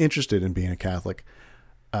interested in being a Catholic.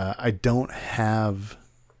 I don't have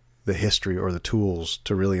the history or the tools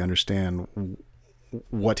to really understand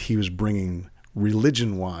what he was bringing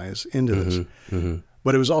religion-wise into this. Mm-hmm.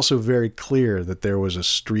 But it was also very clear that there was a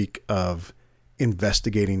streak of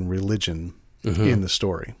investigating religion in the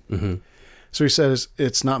story. Mm-hmm. So he says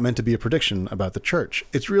it's not meant to be a prediction about the church.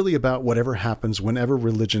 It's really about whatever happens whenever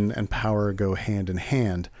religion and power go hand in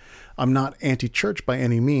hand. I'm not anti-church by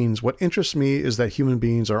any means. What interests me is that human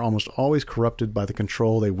beings are almost always corrupted by the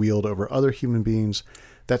control they wield over other human beings.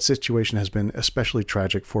 That situation has been especially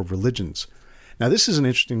tragic for religions. Now, this is an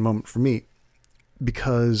interesting moment for me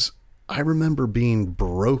because I remember being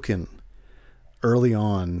broken early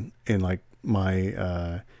on in like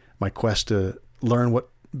my quest to learn what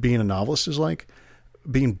being a novelist is like,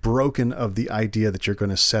 being broken of the idea that you're going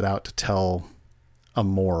to set out to tell a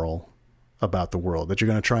moral about the world, that you're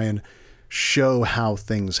going to try and show how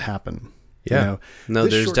things happen. Yeah. No,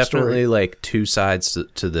 there's definitely like two sides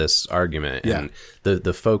to this argument. Yeah. And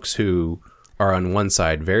the folks who are on one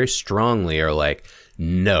side very strongly are like,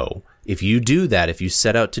 no, if you do that, if you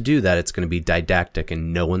set out to do that, it's going to be didactic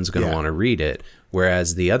and no one's going to want to read it.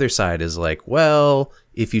 Whereas the other side is like, well,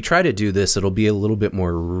 if you try to do this, it'll be a little bit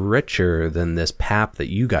more richer than this pap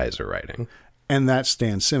that you guys are writing. And that's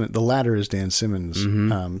Dan Simmons. The latter is Dan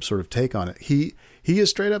Simmons' sort of take on it. He is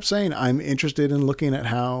straight up saying, I'm interested in looking at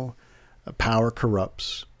how power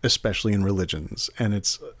corrupts, especially in religions. And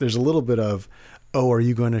there's a little bit of, oh, are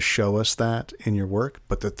you going to show us that in your work?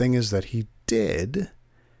 But the thing is that he did,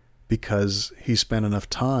 because he spent enough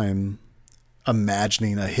time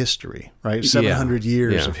imagining a history, right? 700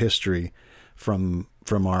 years of history from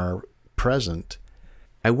our present.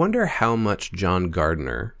 I wonder how much John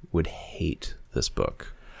Gardner would hate this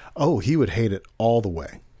book. Oh, he would hate it all the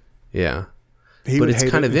way. Yeah. But it's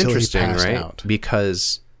kind of interesting, right?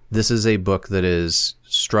 Because this is a book that is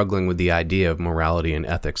struggling with the idea of morality and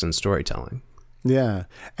ethics in storytelling. Yeah.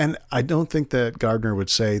 And I don't think that Gardner would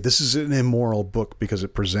say this is an immoral book because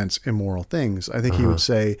it presents immoral things. I think he would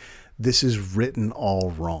say this is written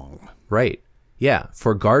all wrong. Right. Yeah.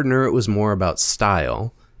 For Gardner, it was more about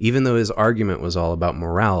style. Even though his argument was all about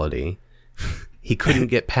morality, he couldn't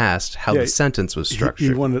get past how the sentence was structured.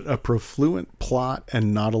 He wanted a profluent plot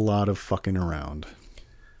and not a lot of fucking around.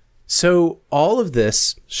 So all of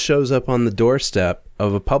this shows up on the doorstep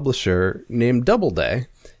of a publisher named Doubleday.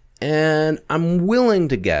 And I'm willing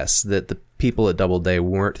to guess that the people at Doubleday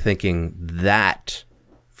weren't thinking that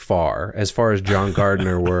far as John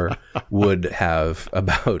Gardner would have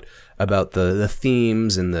about the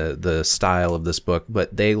themes and the style of this book,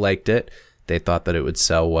 but they liked it. They thought that it would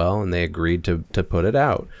sell well, and they agreed to put it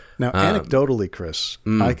out. Now, anecdotally, Chris,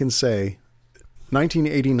 I can say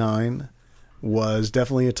 1989 was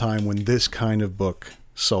definitely a time when this kind of book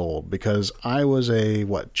sold, because I was a,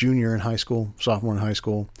 junior in high school, sophomore in high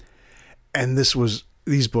school, And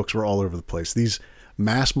these books were all over the place. These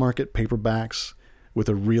mass market paperbacks with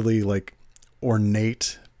a really like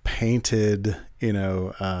ornate painted,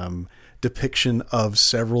 depiction of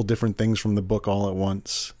several different things from the book all at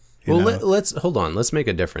once. Let's hold on. Let's make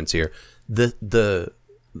a difference here. The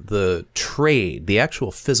trade, the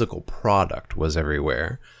actual physical product was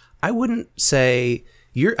everywhere. I wouldn't say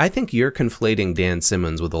I think you're conflating Dan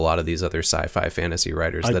Simmons with a lot of these other sci-fi fantasy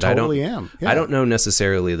writers that I totally am. Yeah. I don't know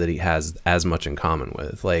necessarily that he has as much in common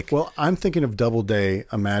with. Well, I'm thinking of Doubleday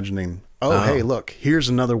imagining, hey, look, here's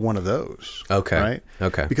another one of those. Okay. Right?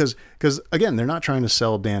 Okay. Because again, they're not trying to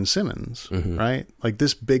sell Dan Simmons, right? Like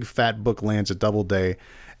this big fat book lands at Doubleday,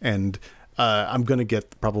 and I'm going to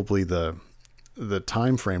get probably the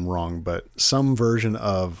time frame wrong, but some version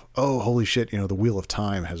of, holy shit, the Wheel of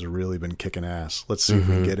Time has really been kicking ass. Let's see if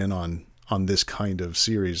we can get in on this kind of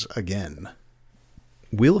series again.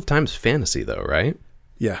 Wheel of Time's fantasy though, right?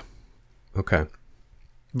 Yeah. Okay.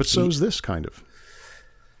 But so's this kind of.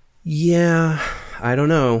 Yeah, I don't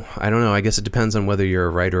know. I guess it depends on whether you're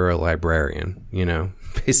a writer or a librarian,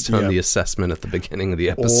 based on the assessment at the beginning of the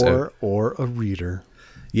episode. Or a reader.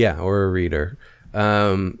 Yeah, or a reader.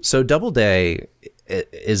 So Doubleday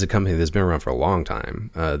is a company that's been around for a long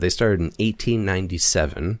time. They started in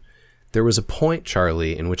 1897. There was a point,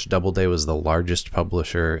 Charlie, in which Doubleday was the largest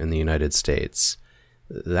publisher in the United States.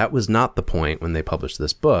 That was not the point when they published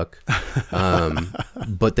this book,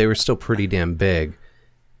 but they were still pretty damn big.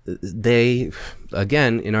 They,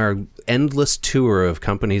 again, in our endless tour of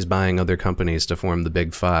companies buying other companies to form the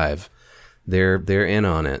Big Five, they're in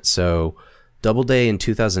on it. So Doubleday in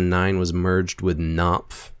 2009 was merged with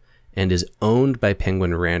Knopf and is owned by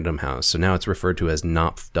Penguin Random House. So now it's referred to as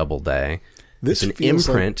Knopf Doubleday. It's an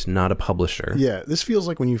imprint, not a publisher. Yeah, this feels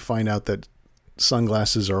like when you find out that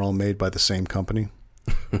sunglasses are all made by the same company,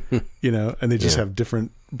 and they just have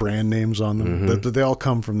different brand names on them, but they all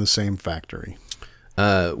come from the same factory.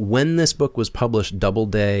 When this book was published,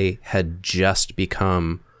 Doubleday had just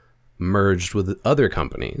become merged with other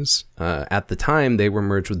companies. At the time, they were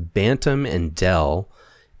merged with Bantam and Dell,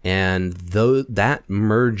 and that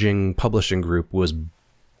merging publishing group was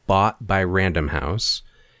bought by Random House,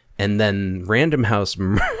 and then Random House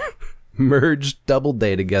merged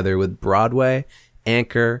Doubleday together with Broadway,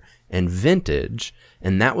 Anchor, and Vintage,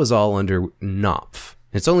 and that was all under Knopf.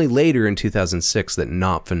 It's only later in 2006 that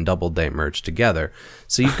Knopf and Doubleday merged together.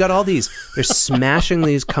 So you've got all these, they're smashing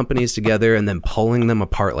these companies together and then pulling them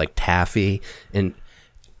apart like taffy. And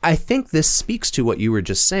I think this speaks to what you were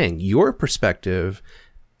just saying. Your perspective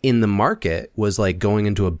in the market was like going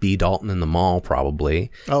into a B. Dalton in the mall,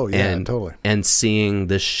 probably. Oh, yeah, totally. And seeing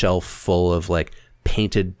this shelf full of like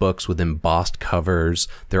painted books with embossed covers.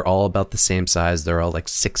 They're all about the same size. They're all like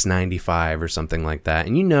 $6.95 or something like that.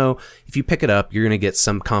 And if you pick it up, you're going to get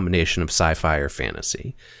some combination of sci-fi or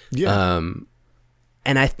fantasy. Yeah.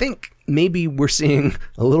 And I think maybe we're seeing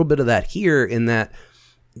a little bit of that here in that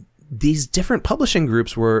these different publishing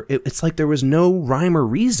groups it's like there was no rhyme or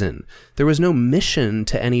reason. There was no mission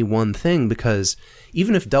to any one thing, because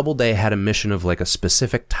even if Doubleday had a mission of like a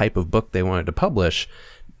specific type of book they wanted to publish,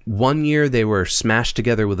 one year they were smashed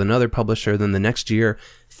together with another publisher. Then the next year,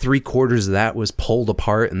 3/4 of that was pulled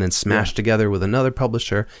apart and then smashed together with another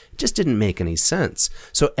publisher. It just didn't make any sense.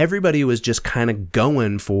 So everybody was just kind of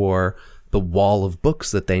going for the wall of books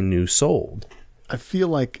that they knew sold. I feel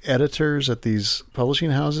like editors at these publishing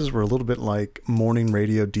houses were a little bit like morning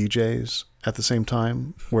radio DJs at the same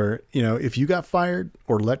time, where, if you got fired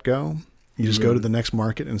or let go, you just go to the next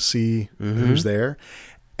market and see who's there.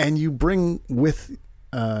 And you bring with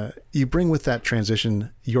that transition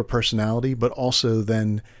your personality, but also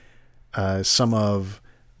then some of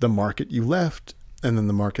the market you left, and then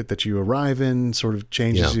the market that you arrive in sort of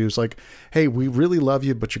changes you. It's like, hey, we really love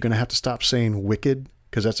you, but you're going to have to stop saying wicked,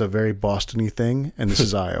 because that's a very Boston-y thing, and this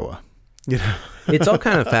is Iowa. It's all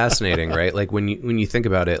kind of fascinating, right? Like when you think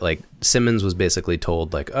about it, like Simmons was basically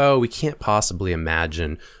told like, oh, we can't possibly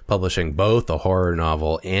imagine publishing both a horror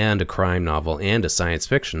novel and a crime novel and a science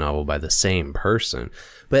fiction novel by the same person.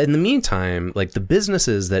 But in the meantime, like the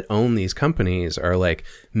businesses that own these companies are like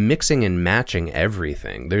mixing and matching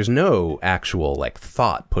everything. There's no actual like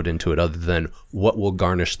thought put into it other than what will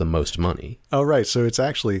garnish the most money. Oh, right. So it's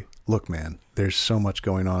actually, look, man, there's so much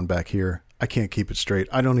going on back here. I can't keep it straight.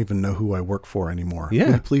 I don't even know who I work for anymore. Yeah.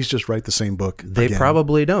 Will you please just write the same book They again?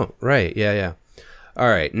 Probably don't. Right. Yeah. All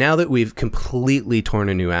right. Now that we've completely torn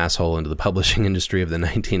a new asshole into the publishing industry of the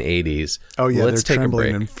 1980s, oh yeah, let's they're take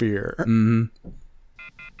trembling a break. in fear.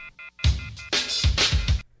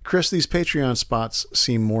 Chris, these Patreon spots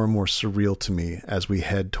seem more and more surreal to me as we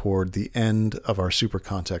head toward the end of our Super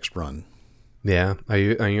Context run. Yeah. Are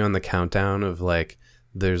you on the countdown of like,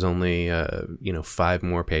 there's only 5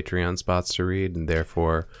 more Patreon spots to read, and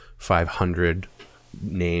therefore 500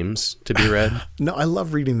 names to be read? No, I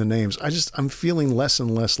love reading the names. I'm feeling less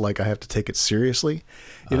and less like I have to take it seriously.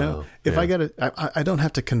 If I don't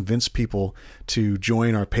have to convince people to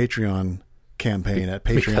join our Patreon campaign at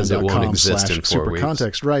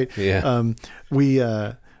patreon.com/supercontext. Right. Yeah. We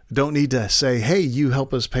don't need to say, hey, you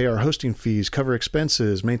help us pay our hosting fees, cover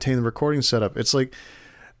expenses, maintain the recording setup. It's like,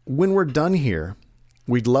 when we're done here,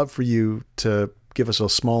 we'd love for you to give us a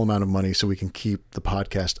small amount of money so we can keep the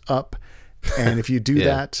podcast up. And if you do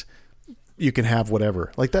that, you can have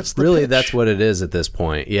whatever. Like, that's the really pitch. That's what it is at this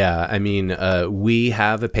point. Yeah. I mean, we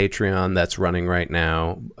have a Patreon that's running right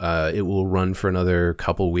now. It will run for another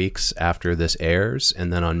couple weeks after this airs.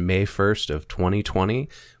 And then on May 1st of 2020,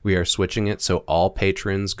 we are switching it so all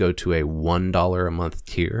patrons go to a $1 a month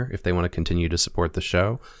tier if they want to continue to support the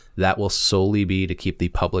show. That will solely be to keep the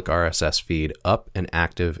public RSS feed up and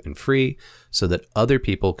active and free so that other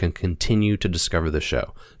people can continue to discover the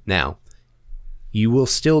show. Now, you will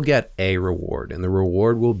still get a reward, and the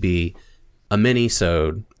reward will be a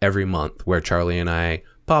mini-sode every month where Charlie and I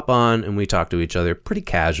pop on and we talk to each other pretty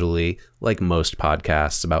casually, like most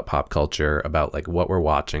podcasts about pop culture, about like what we're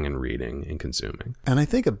watching and reading and consuming. And I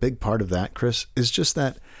think a big part of that, Chris, is just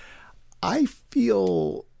that I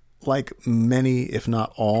feel like many, if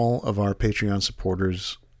not all, of our Patreon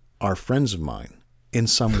supporters are friends of mine in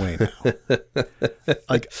some way now.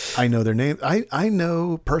 Like, I know their name. I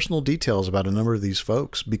know personal details about a number of these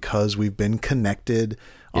folks because we've been connected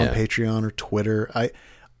on Patreon or Twitter.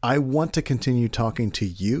 I want to continue talking to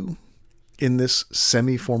you in this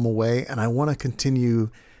semi-formal way, and I want to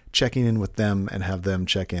continue checking in with them and have them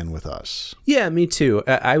check in with us. Yeah, me too.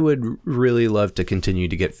 I would really love to continue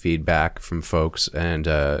to get feedback from folks. And,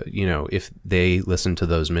 if they listen to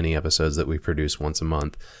those mini episodes that we produce once a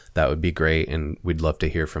month, that would be great. And we'd love to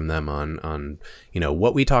hear from them on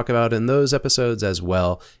what we talk about in those episodes as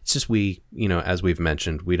well. It's just as we've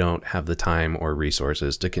mentioned, we don't have the time or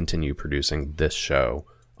resources to continue producing this show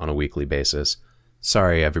on a weekly basis.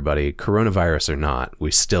 Sorry, everybody, coronavirus or not,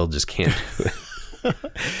 we still just can't do it.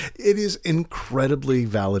 It is incredibly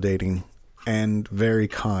validating and very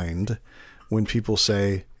kind when people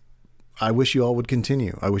say, I wish you all would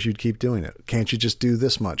continue. I wish you'd keep doing it. Can't you just do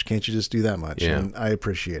this much? Can't you just do that much? Yeah. And I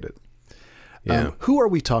appreciate it. Yeah. Who are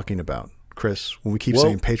we talking about, Chris, when we keep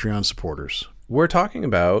saying Patreon supporters? We're talking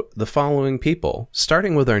about the following people,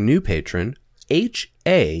 starting with our new patron,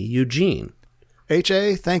 H.A. Eugene.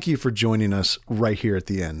 H.A., thank you for joining us right here at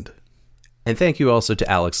the end. And thank you also to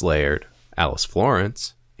Alex Laird, Alice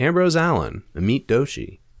Florence, Ambrose Allen, Amit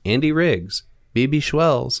Doshi, Andy Riggs, B.B.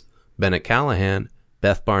 Schwells, Bennett Callahan,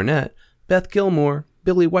 Beth Barnett, Beth Gilmore,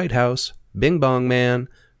 Billy Whitehouse, Bing Bong Man,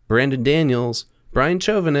 Brandon Daniels, Brian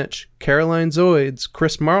Chovanich, Caroline Zoids,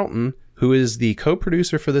 Chris Marlton, who is the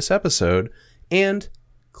co-producer for this episode, and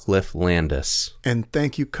Cliff Landis. And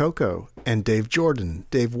thank you, Coco, and Dave Jordan,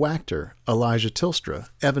 Dave Wachter, Elijah Tilstra,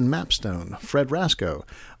 Evan Mapstone, Fred Rasco,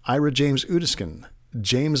 Ira James Udiskin,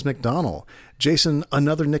 James McDonnell, Jason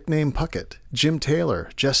Another Nickname Puckett, Jim Taylor,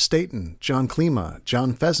 Jess Staten, John Klima,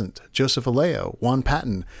 John Pheasant, Joseph Aleo, Juan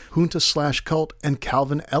Patton, Junta/Cult, and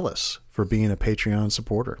Calvin Ellis for being a Patreon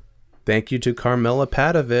supporter. Thank you to Carmela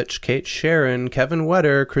Padovich, Kate Sharon, Kevin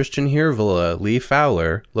Wetter, Christian Hirvula, Lee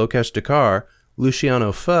Fowler, Lokesh Dakar,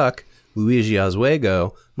 Luciano Fuck, Luigi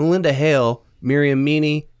Oswego, Melinda Hale, Miriam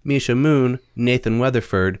Meany, Misha Moon, Nathan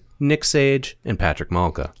Weatherford, Nick Sage, and Patrick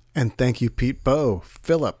Malka. And thank you, Pete Bowe,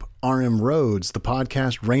 Philip, R.M. Rhodes, the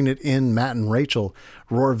podcast Rein It In, Matt and Rachel,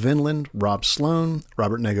 Roar Vinland, Rob Sloan,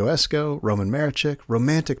 Robert Negoesco, Roman Marichik,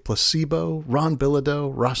 Romantic Placebo, Ron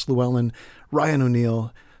Bilodeau, Ross Llewellyn, Ryan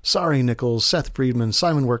O'Neill, Sari Nichols, Seth Friedman,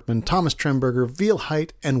 Simon Workman, Thomas Tremberger, Veal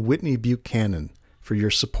Height, and Whitney Buchanan for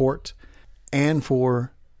your support and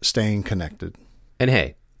for staying connected. And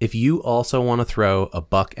hey, if you also want to throw a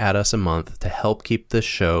buck at us a month to help keep this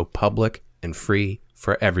show public and free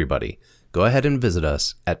for everybody, go ahead and visit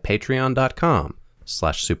us at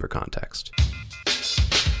patreon.com/supercontext.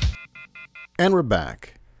 And we're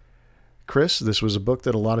back. Chris, this was a book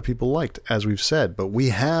that a lot of people liked, as we've said, but we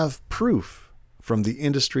have proof from the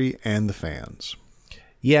industry and the fans.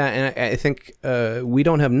 Yeah, and I think we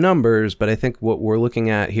don't have numbers, but I think what we're looking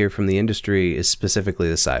at here from the industry is specifically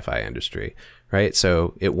the sci-fi industry, right?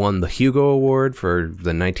 So it won the Hugo Award for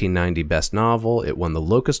the 1990 Best Novel. It won the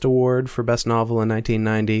Locust Award for Best Novel in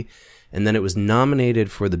 1990. And then it was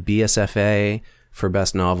nominated for the BSFA for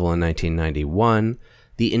Best Novel in 1991.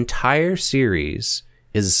 The entire series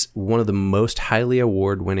is one of the most highly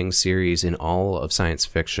award-winning series in all of science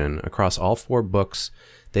fiction across all 4 books.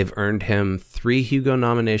 They've earned him 3 Hugo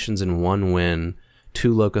nominations and 1 win,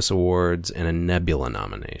 2 Locus Awards, and a Nebula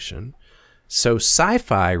nomination. So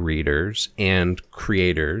sci-fi readers and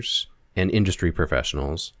creators and industry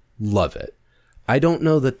professionals love it. I don't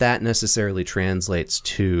know that that necessarily translates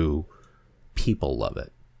to people love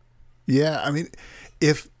it. Yeah, I mean,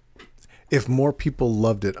 if more people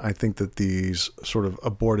loved it, I think that these sort of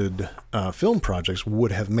aborted film projects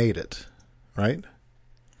would have made it, right?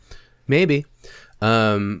 Maybe.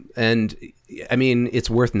 And I mean, it's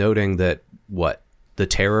worth noting that The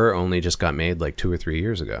Terror only just got made like 2 or 3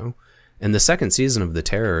 years ago. And the second season of The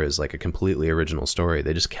Terror is like a completely original story.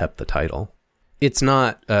 They just kept the title. It's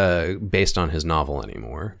not based on his novel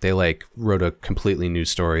anymore. They like wrote a completely new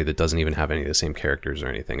story that doesn't even have any of the same characters or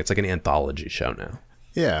anything. It's like an anthology show now.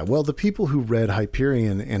 Yeah, well, the people who read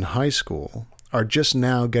Hyperion in high school are just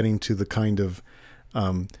now getting to the kind of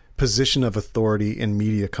position of authority in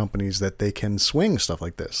media companies that they can swing stuff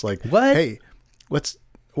like this. Like, what? Hey, let's...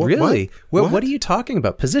 Really? What are you talking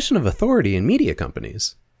about? Position of authority in media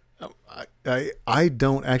companies? I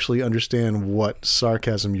don't actually understand what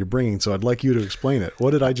sarcasm you're bringing, so I'd like you to explain it.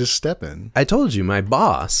 What did I just step in? I told you, my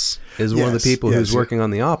boss is one of the people who's working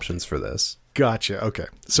on the options for this. Gotcha. Okay.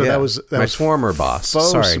 So that was my former boss.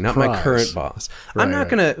 Sorry, not my current boss. Right, I'm not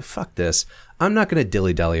going to... Fuck this. I'm not going to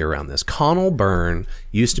dilly-dally around this. Connell Byrne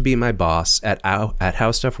used to be my boss at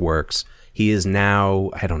How Stuff Works. He is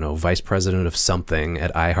now, I don't know, vice president of something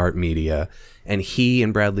at iHeartMedia. And he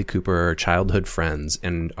and Bradley Cooper are childhood friends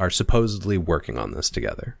and are supposedly working on this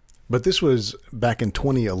together. But this was back in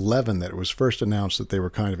 2011 that it was first announced that they were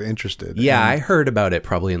kind of interested. Yeah, I heard about it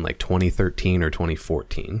probably in like 2013 or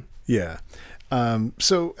 2014. Yeah.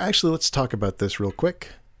 So actually, let's talk about this real quick.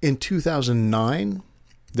 In 2009,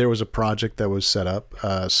 there was a project that was set up.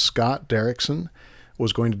 Scott Derrickson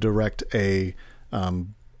was going to direct a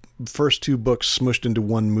first 2 books smushed into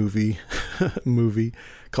one movie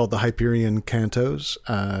called the Hyperion Cantos.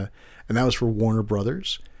 And that was for Warner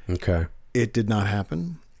Brothers. Okay. It did not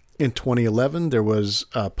happen. In 2011, there was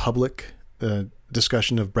a public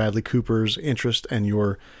discussion of Bradley Cooper's interest and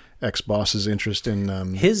your ex-boss's interest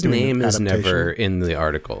in his name is never in the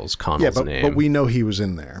articles. Connell's name, but we know he was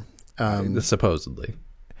in there, supposedly.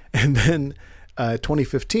 And then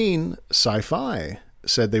 2015, Sci-Fi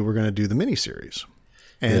said they were going to do the miniseries,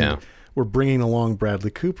 and we're bringing along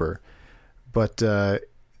Bradley Cooper. But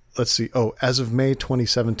let's see. Oh, as of May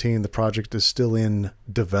 2017, the project is still in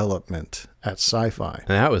development at Sci-Fi.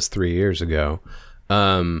 And that was 3 years ago.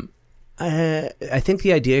 I think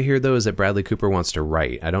the idea here, though, is that Bradley Cooper wants to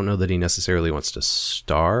write. I don't know that he necessarily wants to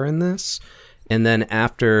star in this. And then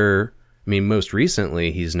after, I mean, most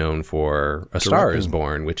recently, he's known for A Star Is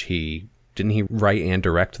Born, which didn't he write and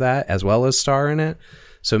direct that as well as star in it?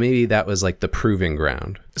 So maybe that was like the proving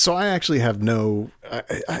ground. So I actually have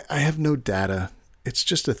I have no data. It's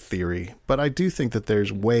just a theory. But I do think that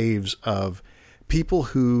there's waves of people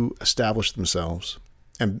who establish themselves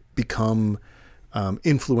and become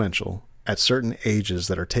influential at certain ages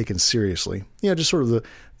that are taken seriously. You know, just sort of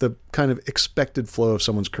the kind of expected flow of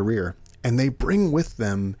someone's career. And they bring with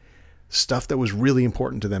them stuff that was really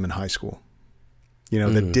important to them in high school. You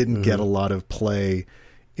know, that didn't get a lot of play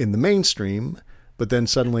in the mainstream. But then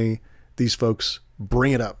suddenly these folks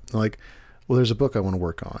bring it up. They're like, well, there's a book I want to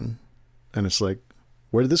work on. And it's like,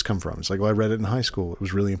 where did this come from? It's like, well, I read it in high school. It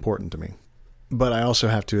was really important to me. But I also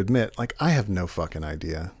have to admit, like, I have no fucking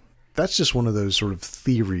idea. That's just one of those sort of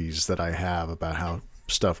theories that I have about how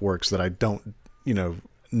stuff works that I don't,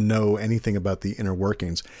 know anything about the inner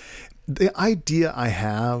workings. The idea I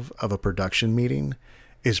have of a production meeting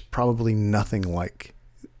is probably nothing like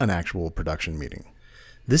an actual production meeting.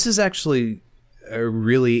 This is actually a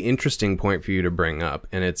really interesting point for you to bring up,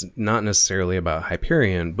 and it's not necessarily about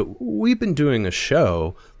Hyperion, but we've been doing a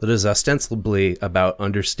show that is ostensibly about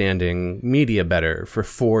understanding media better for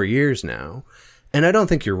 4 years now, and I don't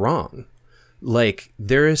think you're wrong. Like,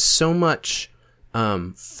 there is so much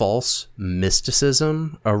false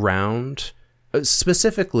mysticism around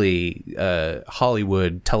specifically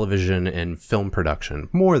Hollywood television and film production,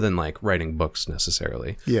 more than like writing books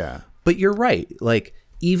necessarily. Yeah. But you're right. Like,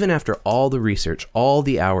 even after all the research, all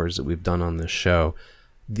the hours that we've done on this show,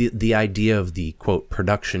 the idea of the, quote,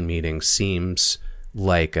 production meeting seems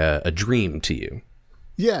like a dream to you.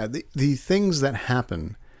 Yeah, the things that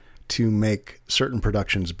happen to make certain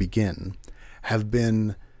productions begin have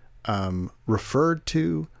been referred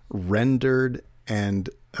to, rendered, and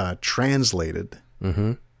translated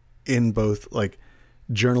in both like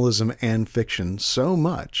journalism and fiction so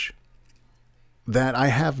much that I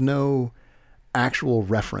have no actual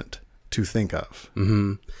referent to think of.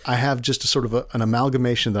 I have just a sort of an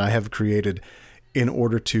amalgamation that I have created in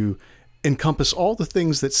order to encompass all the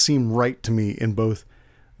things that seem right to me in both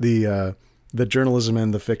the journalism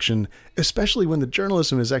and the fiction, especially when the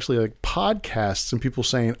journalism is actually like podcasts and people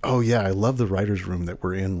saying, oh yeah, I love the writer's room that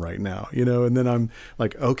we're in right now, and then I'm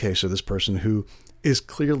like, okay, so this person who is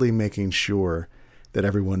clearly making sure that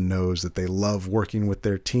everyone knows that they love working with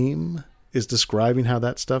their team is describing how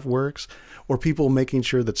that stuff works, or people making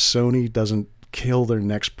sure that Sony doesn't kill their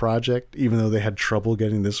next project, even though they had trouble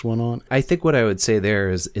getting this one on. I think what I would say there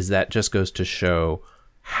is that just goes to show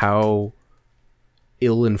how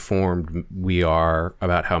ill-informed we are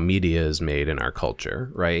about how media is made in our culture,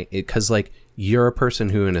 right? Because like you're a person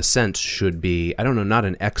who in a sense should be, I don't know, not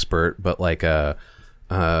an expert, but like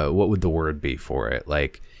what would the word be for it?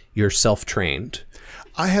 Like you're self-trained.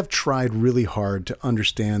 I have tried really hard to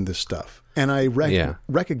understand this stuff, and I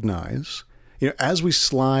recognize, as we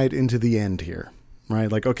slide into the end here,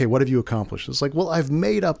 right? Like, okay, what have you accomplished? It's like, well, I've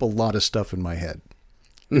made up a lot of stuff in my head.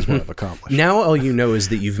 Is what I've accomplished. Now all you know is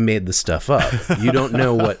that you've made the stuff up. You don't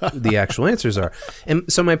know what the actual answers are. And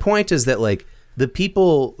so my point is that like the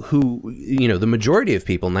people who, the majority of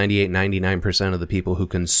people, 98, 99% of the people who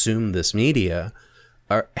consume this media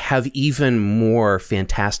have even more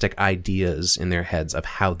fantastic ideas in their heads of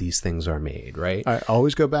how these things are made, right? I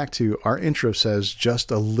always go back to our intro says just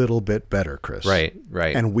a little bit better, Chris. Right.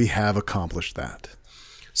 And we have accomplished that.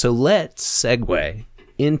 So let's segue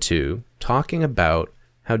into talking about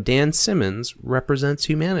how Dan Simmons represents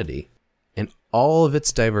humanity in all of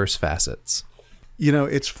its diverse facets.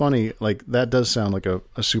 It's funny, like that does sound like a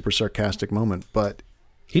super sarcastic moment, but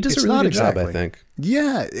he does a really good job, I think.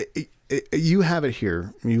 Yeah, you have it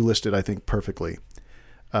here. You listed, I think, perfectly.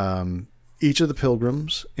 Each of the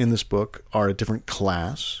pilgrims in this book are a different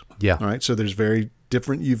class. Yeah. All right. So there's very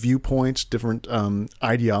different viewpoints, different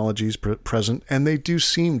ideologies present, and they do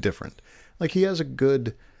seem different. Like he has a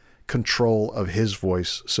good control of his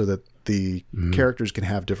voice so that the characters can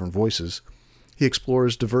have different voices. He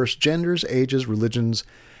explores diverse genders, ages, religions,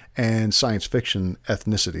 and science fiction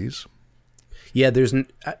ethnicities. Yeah, there's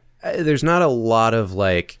not a lot of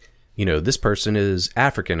like, this person is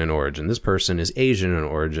African in origin, this person is Asian in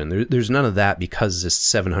origin. There's none of that because it's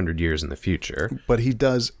 700 years in the future. But he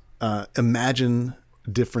does imagine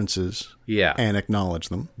differences and acknowledge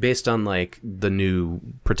them. Based on like the new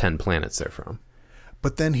pretend planets they're from.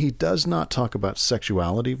 But then he does not talk about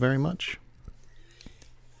sexuality very much.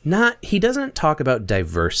 He doesn't talk about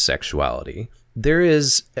diverse sexuality. There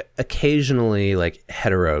is occasionally like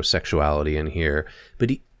heterosexuality in here, but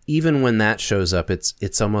even when that shows up,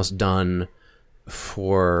 it's almost done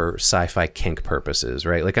for sci-fi kink purposes,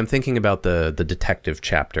 right? Like I'm thinking about the detective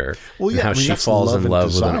chapter, and how she falls in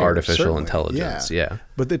love with an artificial intelligence. Yeah.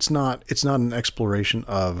 But it's not an exploration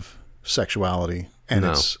of sexuality and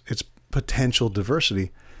its potential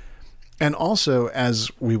diversity. And also,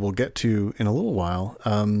 as we will get to in a little while,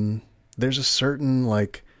 there's a certain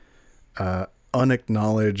like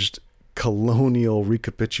unacknowledged colonial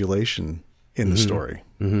recapitulation in the story.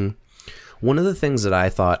 Mm-hmm. One of the things that I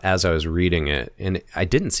thought as I was reading it, and I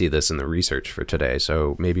didn't see this in the research for today,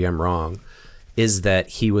 so maybe I'm wrong, is that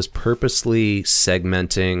he was purposely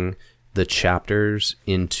segmenting the chapters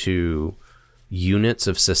into units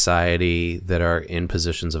of society that are in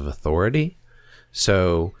positions of authority.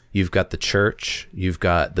 So you've got the church, you've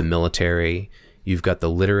got the military, you've got the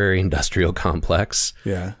literary industrial complex,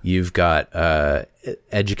 you've got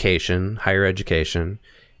education, higher education,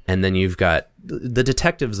 and then you've got the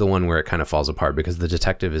detective's the one where it kind of falls apart because the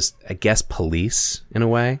detective is, I guess, police in a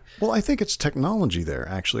way. Well, I think it's technology there,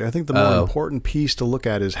 actually. I think the more important piece to look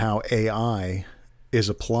at is how AI is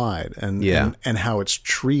applied and how it's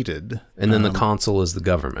treated. And then the console is the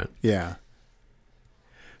government. Yeah.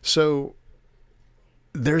 So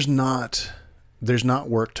there's not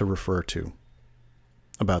work to refer to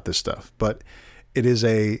about this stuff, but it's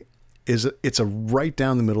a right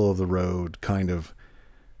down the middle of the road kind of,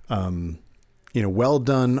 well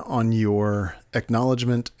done on your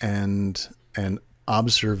acknowledgement and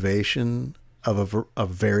observation of a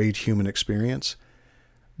varied human experience.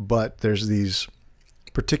 But there's these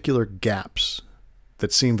particular gaps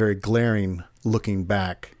that seem very glaring looking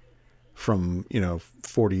back from,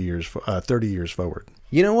 30 years forward.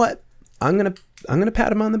 You know what? I'm gonna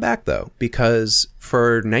pat him on the back though, because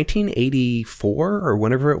for 1984 or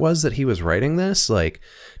whenever it was that he was writing this, like,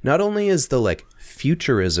 not only is the like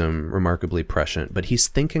futurism remarkably prescient, but he's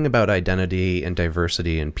thinking about identity and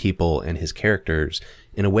diversity and people and his characters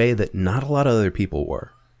in a way that not a lot of other people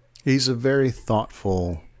were. He's a very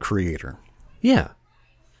thoughtful creator. Yeah.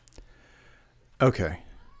 Okay.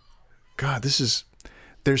 God,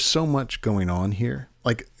 there's so much going on here.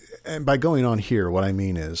 Like, and by going on here, what I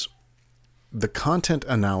mean is the content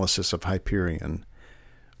analysis of Hyperion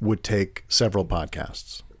would take several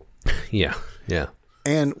podcasts. Yeah, yeah.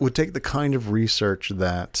 And would take the kind of research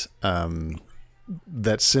that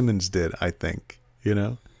that Simmons did, I think, you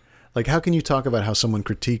know? Like, how can you talk about how someone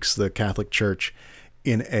critiques the Catholic Church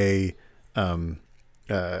in a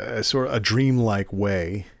sort of a dreamlike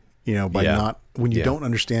way, you know, by when you don't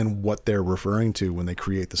understand what they're referring to when they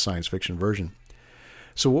create the science fiction version.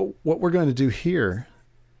 So what we're going to do here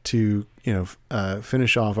to, you know,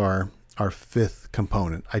 finish off our fifth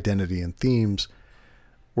component, identity and themes,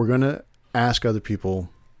 we're going to ask other people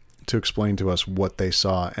to explain to us what they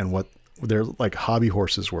saw and what their like hobby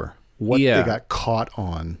horses were, what they got caught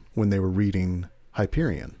on when they were reading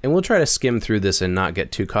Hyperion. And we'll try to skim through this and not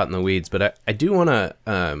get too caught in the weeds, but I do want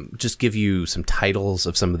to just give you some titles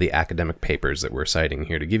of some of the academic papers that we're citing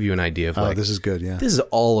here to give you an idea of like, this is good. Yeah. This is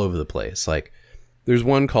all over the place. Like, there's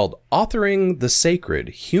one called Authoring the Sacred,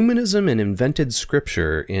 Humanism and Invented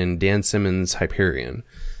Scripture in Dan Simmons' Hyperion.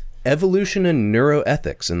 Evolution and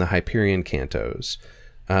Neuroethics in the Hyperion Cantos.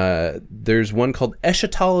 There's one called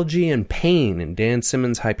Eschatology and Pain in Dan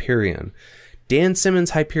Simmons' Hyperion. Dan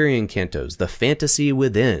Simmons' Hyperion Cantos, The Fantasy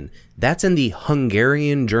Within. That's in the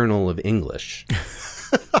Hungarian Journal of English.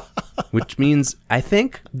 Which means, I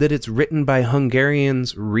think, that it's written by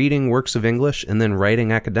Hungarians reading works of English and then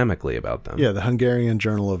writing academically about them. Yeah, the Hungarian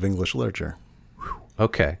Journal of English Literature.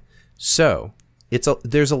 Okay. So,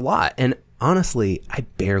 there's a lot. And honestly, I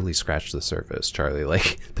barely scratched the surface, Charlie.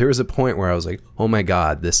 Like, there was a point where I was like, oh my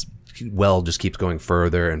God, this well just keeps going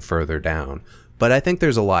further and further down. But I think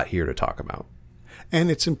there's a lot here to talk about.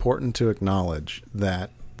 And it's important to acknowledge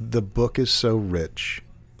that the book is so rich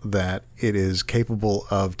that it is capable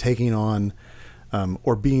of taking on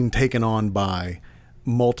or being taken on by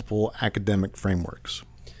multiple academic frameworks.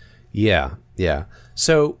 Yeah, yeah.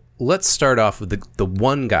 So let's start off with the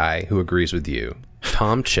one guy who agrees with you,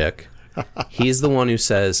 Tom Chick. He's the one who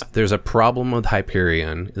says there's a problem with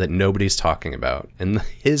Hyperion that nobody's talking about. And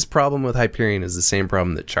his problem with Hyperion is the same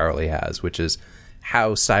problem that Charlie has, which is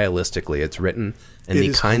how stylistically it's written and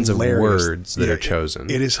the kinds of words that are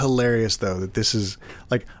chosen. It is hilarious, though, that this is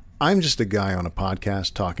like, I'm just a guy on a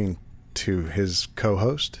podcast talking to his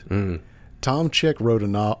co-host. Tom Chick wrote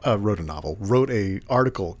an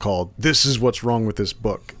article called "This is What's Wrong with This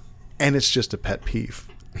Book," and it's just a pet peeve.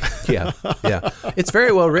 Yeah. It's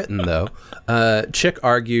very well written, though. Chick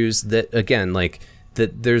argues that, again, like,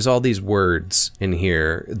 that there's all these words in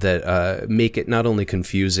here that make it not only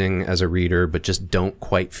confusing as a reader, but just don't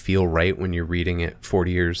quite feel right when you're reading it 40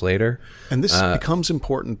 years later. And this becomes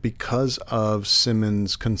important because of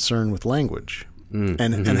Simmons' concern with language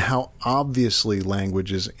and how obviously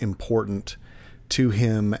language is important to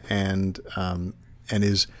him and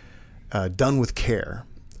is done with care.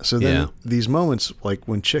 So then these moments, like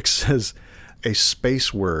when Chick says a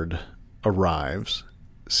space word arrives,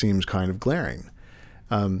 seems kind of glaring.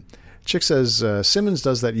 Chick says, Simmons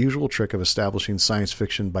does that usual trick of establishing science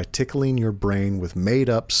fiction by tickling your brain with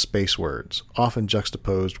made-up space words, often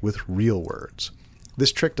juxtaposed with real words.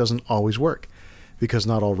 This trick doesn't always work, because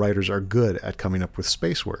not all writers are good at coming up with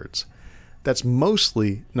space words. That's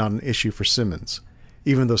mostly not an issue for Simmons,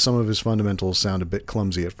 even though some of his fundamentals sound a bit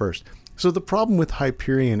clumsy at first. So the problem with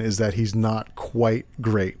Hyperion is that he's not quite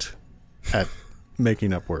great at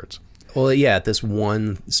making up words. Well, yeah, at this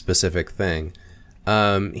one specific thing.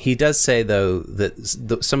 He does say, though,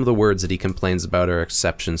 that some of the words that he complains about are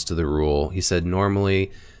exceptions to the rule. He said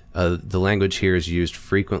normally the language here is used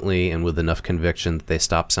frequently and with enough conviction that they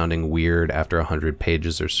stop sounding weird after 100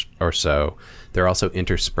 pages or so. They're also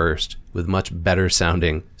interspersed with much better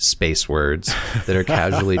sounding space words that are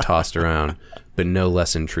casually tossed around, but no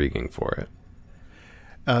less intriguing for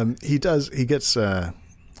it. He gets,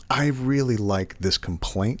 I really like this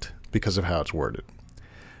complaint because of how it's worded.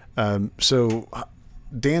 So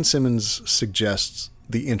Dan Simmons suggests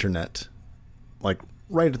the internet, like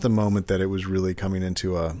right at the moment that it was really coming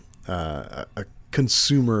into a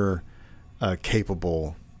consumer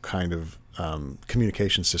capable kind of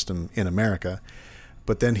communication system in America.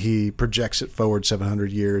 But then he projects it forward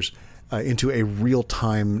 700 years into a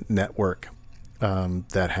real-time network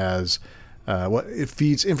that has it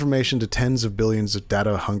feeds information to tens of billions of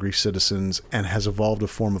data-hungry citizens and has evolved a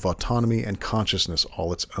form of autonomy and consciousness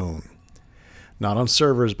all its own. Not on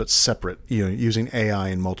servers, but separate, using AI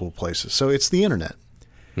in multiple places. So it's the internet.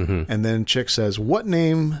 Mm-hmm. And then Chick says, what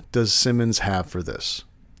name does Simmons have for this?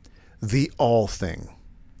 The all thing.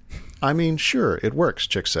 I mean, sure, it works,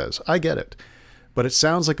 Chick says. I get it. But it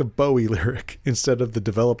sounds like a Bowie lyric instead of the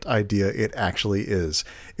developed idea it actually is.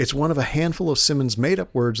 It's one of a handful of Simmons'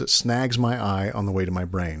 made-up words that snags my eye on the way to my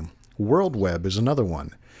brain. World Web is another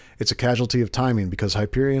one. It's a casualty of timing because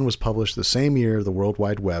Hyperion was published the same year the World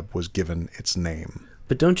Wide Web was given its name.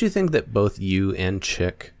 But don't you think that both you and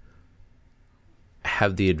Chick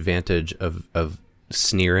have the advantage of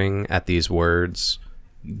sneering at these words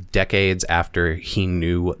decades after he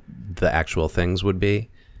knew what the actual things would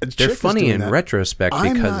be? They're funny in retrospect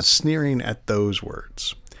because... I'm not sneering at those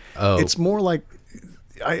words. Oh. It's more like...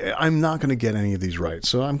 I'm not going to get any of these right,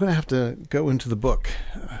 so I'm going to have to go into the book.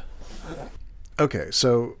 Okay,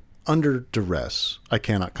 so under duress, I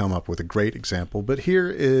cannot come up with a great example, but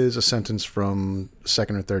here is a sentence from the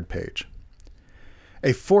second or third page.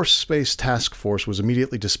 A force space task force was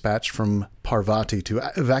immediately dispatched from Parvati to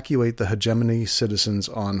evacuate the hegemony citizens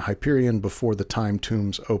on Hyperion before the time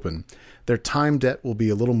tombs open. Their time debt will be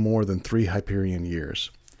a little more than 3 Hyperion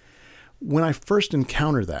years. When I first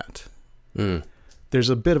encounter that, there's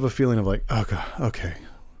a bit of a feeling of like, oh God, okay,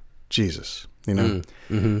 Jesus, you know?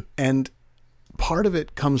 Mm-hmm. And part of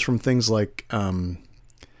it comes from things like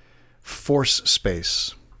force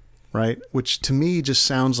space, right? Which to me just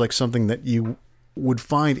sounds like something that you would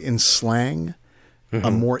find in slang, a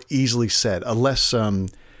more easily said, a less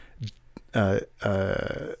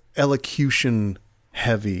elocution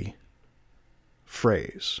heavy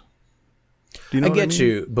phrase. Do you know I what get mean?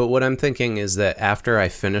 you, but what I'm thinking is that after I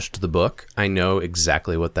finished the book, I know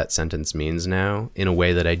exactly what that sentence means now in a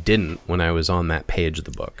way that I didn't when I was on that page of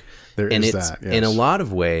the book. And it's, that, yes. in a lot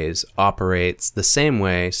of ways, operates the same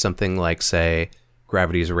way something like, say,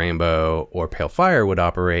 Gravity's Rainbow or Pale Fire would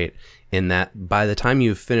operate, in that by the time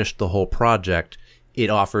you've finished the whole project, it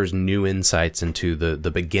offers new insights into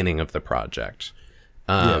the beginning of the project.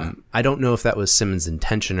 I don't know if that was Simmons'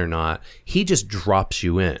 intention or not. He just drops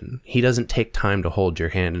you in. He doesn't take time to hold your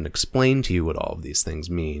hand and explain to you what all of these things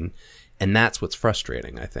mean. And that's what's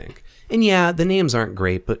frustrating, I think. And yeah, the names aren't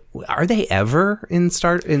great, but are they ever in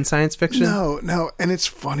science fiction? No. And it's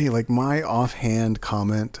funny, like my offhand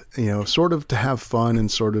comment, you know, sort of to have fun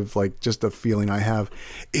and sort of like just a feeling I have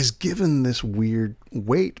is given this weird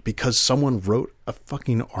weight because someone wrote a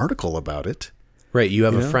fucking article about it. Right. You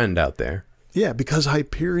have a friend out there. Yeah, because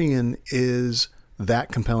Hyperion is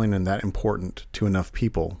that compelling and that important to enough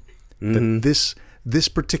people that this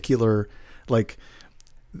particular, like,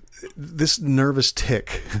 this nervous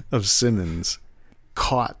tick of Simmons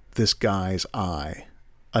caught this guy's eye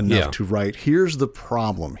enough to write, here's the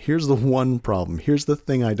problem. Here's the one problem. Here's the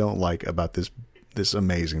thing I don't like about this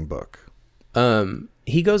amazing book.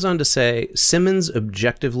 He goes on to say, Simmons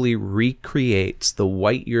objectively recreates the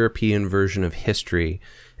white European version of history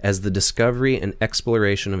as the discovery and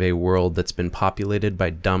exploration of a world that's been populated by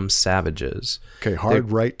dumb savages. Okay,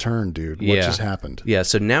 right turn, dude. What just happened? Yeah,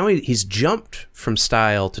 so now he's jumped from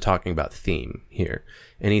style to talking about theme here.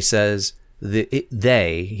 And he says,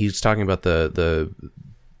 he's talking about the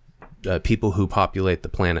people who populate the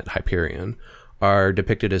planet Hyperion, are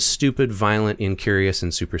depicted as stupid, violent, incurious,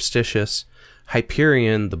 and superstitious.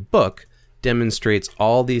 Hyperion, the book, demonstrates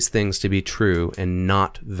all these things to be true and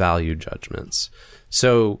not value judgments.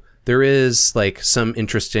 So there is like some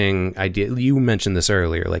interesting idea. You mentioned this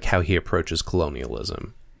earlier, like how he approaches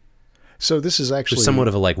colonialism. So this is actually... There's somewhat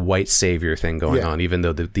of a like white savior thing going on, even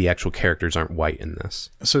though the actual characters aren't white in this.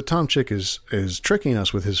 So Tom Chick is tricking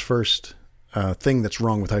us with his first thing that's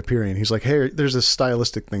wrong with Hyperion. He's like, hey, there's a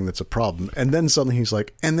stylistic thing that's a problem. And then suddenly he's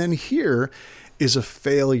like, and then here is a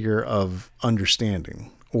failure of understanding.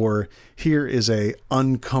 Or here is a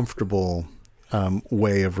uncomfortable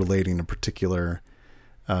way of relating a particular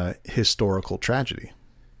historical tragedy.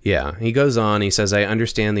 Yeah, he goes on, he says, I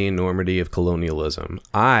understand the enormity of colonialism.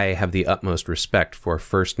 I have the utmost respect for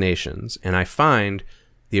First Nations, and I find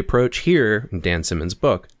the approach here in Dan Simmons'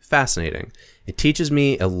 book fascinating. It teaches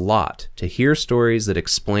me a lot to hear stories that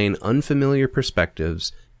explain unfamiliar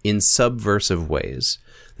perspectives in subversive ways.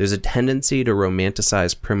 There's a tendency to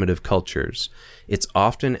romanticize primitive cultures. It's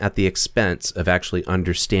often at the expense of actually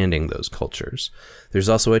understanding those cultures. There's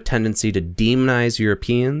also a tendency to demonize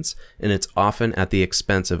Europeans, and it's often at the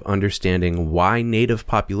expense of understanding why native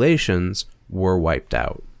populations were wiped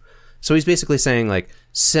out. So he's basically saying, like,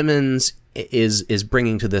 Simmons is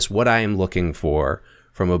bringing to this what I am looking for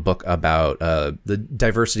from a book about the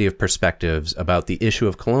diversity of perspectives about the issue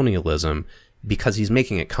of colonialism, because he's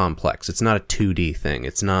making it complex. It's not a 2D thing.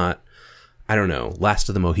 It's not, I don't know, Last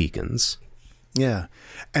of the Mohicans. Yeah.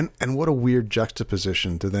 And what a weird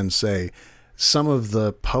juxtaposition to then say some of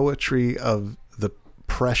the poetry of the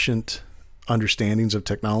prescient understandings of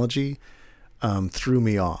technology threw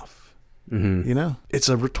me off. Mm-hmm. You know, it's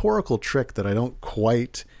a rhetorical trick that I don't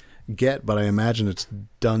quite get, but I imagine it's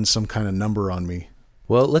done some kind of number on me.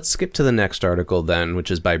 Well, let's skip to the next article then,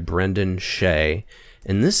 which is by Brendan Shea.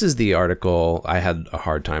 And this is the article I had a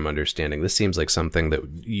hard time understanding. This seems like something that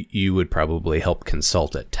you would probably help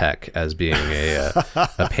consult at Tech as being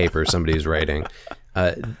a paper somebody's writing.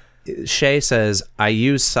 Shea says, I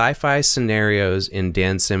use sci-fi scenarios in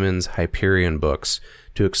Dan Simmons' Hyperion books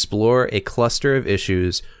to explore a cluster of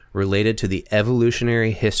issues related to the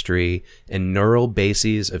evolutionary history and neural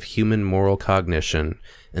bases of human moral cognition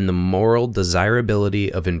and the moral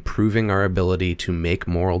desirability of improving our ability to make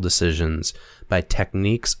moral decisions by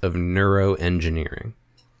techniques of neuroengineering.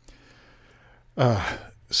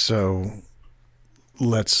 So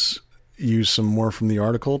let's use some more from the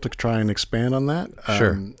article to try and expand on that.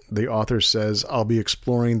 Sure. The author says, I'll be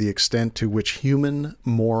exploring the extent to which human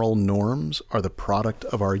moral norms are the product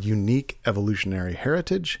of our unique evolutionary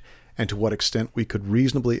heritage, and to what extent we could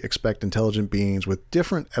reasonably expect intelligent beings with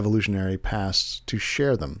different evolutionary pasts to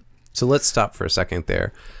share them. So let's stop for a second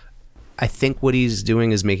there. I think what he's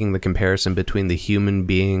doing is making the comparison between the human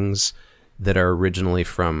beings that are originally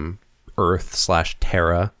from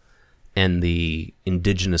Earth/Terra and the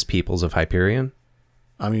indigenous peoples of Hyperion?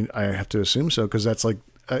 I mean, I have to assume so, because that's like,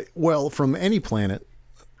 from any planet,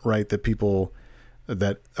 right,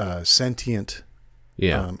 that sentient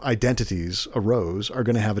identities arose are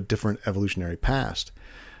going to have a different evolutionary past.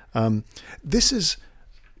 This is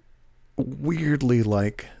weirdly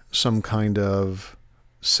like some kind of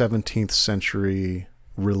 17th century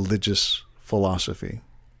religious philosophy.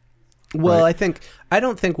 Well, right? I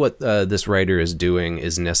don't think what this writer is doing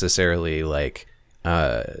is necessarily like,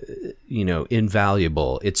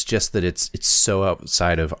 invaluable. It's just that it's so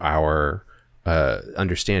outside of our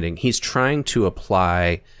understanding. He's trying to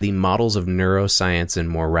apply the models of neuroscience and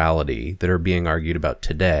morality that are being argued about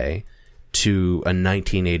today to a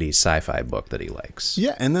 1980s sci-fi book that he likes.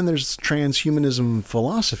 Yeah, and then there's transhumanism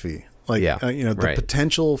philosophy. Like, the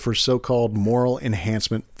potential for so-called moral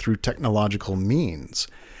enhancement through technological means.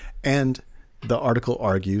 And the article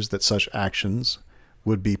argues that such actions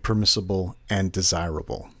would be permissible and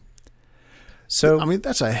desirable. So, I mean,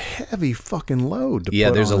 that's a heavy fucking load to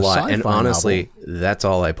put there's on a lot. And honestly, novel. That's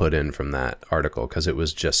all I put in from that article, because it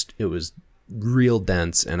was real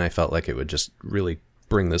dense, and I felt like it would just really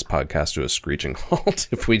bring this podcast to a screeching halt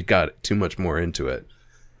if we got too much more into it.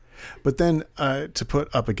 But then to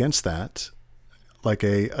put up against that, like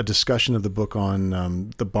a discussion of the book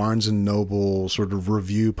on the Barnes & Noble sort of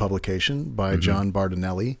review publication by John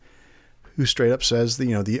Bardinelli, who straight up says that,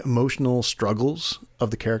 the emotional struggles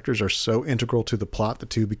of the characters are so integral to the plot, the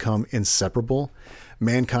two become inseparable.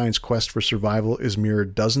 Mankind's quest for survival is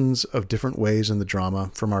mirrored dozens of different ways in the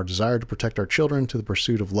drama, from our desire to protect our children to the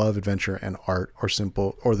pursuit of love, adventure, and art,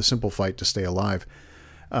 or the simple fight to stay alive.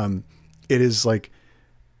 It is like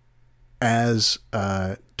as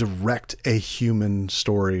direct a human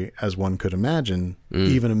story as one could imagine,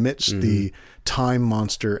 even amidst the time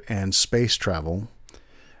monster and space travel.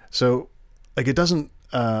 So, like, it doesn't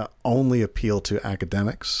only appeal to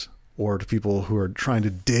academics or to people who are trying to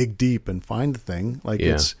dig deep and find the thing. Like,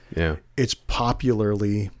 it's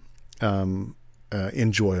popularly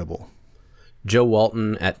enjoyable. Joe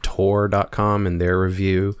Walton at Tor.com in their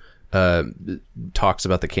review talks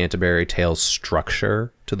about the Canterbury Tales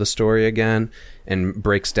structure to the story again and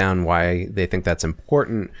breaks down why they think that's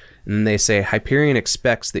important. And they say Hyperion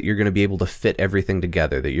expects that you're going to be able to fit everything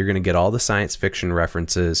together, that you're going to get all the science fiction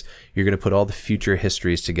references, you're going to put all the future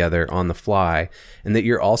histories together on the fly, and that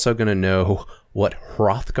you're also going to know what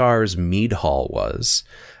Hrothgar's mead hall was.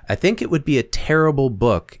 I think it would be a terrible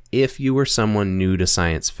book if you were someone new to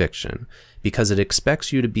science fiction, because it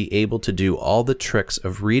expects you to be able to do all the tricks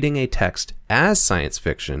of reading a text as science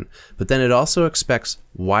fiction, but then it also expects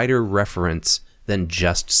wider reference than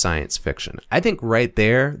just science fiction. I think right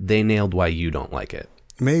there, they nailed why you don't like it.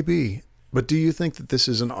 Maybe. But do you think that this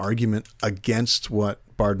is an argument against what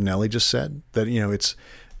Bardinelli just said? That, it's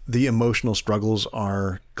the emotional struggles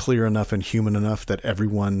are clear enough and human enough that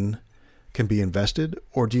everyone can be invested?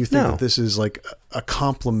 Or do you think that this is like a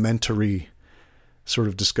complementary sort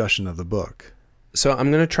of discussion of the book? So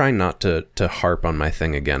I'm going to try not to harp on my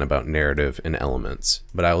thing again about narrative and elements,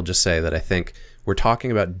 but I will just say that I think we're talking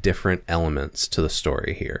about different elements to the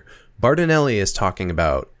story here. Bardinelli is talking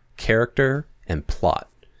about character and plot.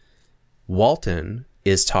 Walton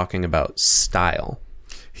is talking about style.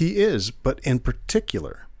 He is, but in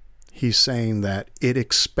particular, he's saying that it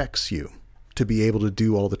expects you to be able to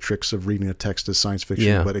do all the tricks of reading a text as science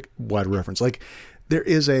fiction, but a wide reference. Like, there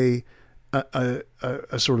is a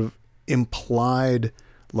sort of implied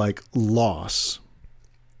like loss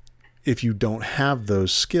if you don't have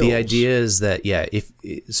those skills. The idea is that,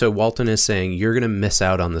 so Walton is saying you're going to miss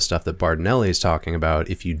out on the stuff that Bardinelli is talking about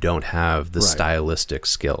if you don't have the stylistic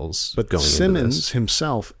skills. But going Simmons into this.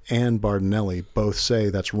 himself and Bardinelli both say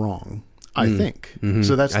that's wrong, I think. Mm-hmm.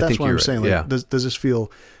 So that's why I'm saying, like, does this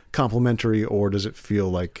feel complimentary, or does it feel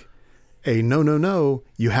like a no,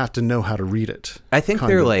 you have to know how to read it? I think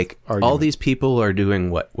they're like, all these people are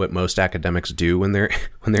doing what most academics do when they're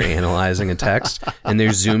analyzing a text, and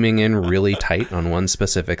they're zooming in really tight on one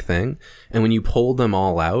specific thing. And when you pull them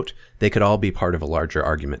all out, they could all be part of a larger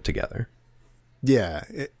argument together. Yeah.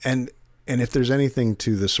 And if there's anything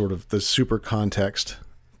to the sort of the super context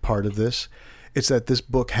part of this, it's that this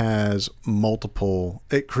book has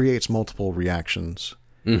it creates multiple reactions.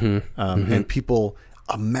 And people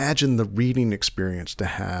imagine the reading experience to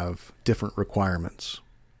have different requirements.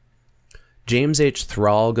 James H.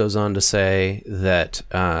 Thrall goes on to say that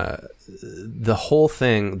the whole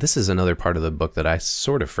thing, this is another part of the book that I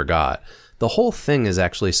sort of forgot. The whole thing is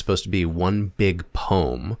actually supposed to be one big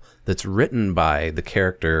poem that's written by the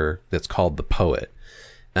character that's called the poet.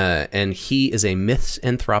 And he is a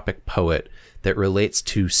misanthropic poet that relates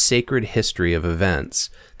to sacred history of events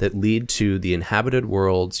that lead to the inhabited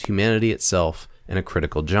worlds, humanity itself, and a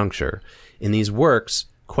critical juncture. In these works,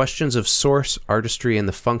 questions of source, artistry, and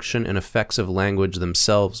the function and effects of language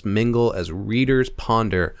themselves mingle as readers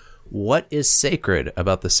ponder what is sacred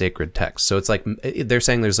about the sacred text. So it's like they're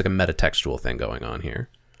saying there's like a metatextual thing going on here.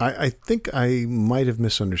 I think I might have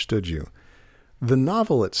misunderstood you. The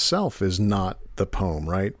novel itself is not the poem,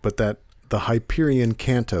 right? But that the Hyperion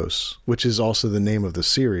Cantos, which is also the name of the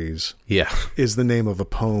series, is the name of a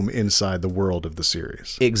poem inside the world of the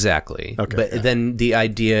series. Exactly. Okay, but then the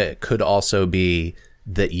idea could also be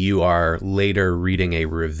that you are later reading a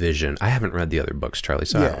revision. I haven't read the other books, Charlie,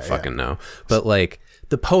 so I don't fucking know. But like,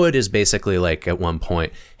 the poet is basically like at one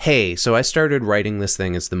point, hey, so I started writing this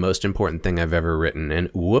thing. It's the most important thing I've ever written. And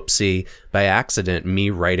whoopsie, by accident, me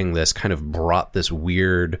writing this kind of brought this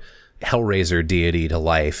weird Hellraiser deity to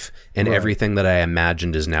life, and everything that I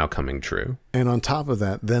imagined is now coming true. And on top of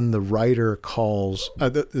that, then the writer calls,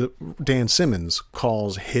 Dan Simmons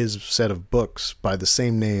calls his set of books by the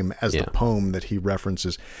same name as the poem that he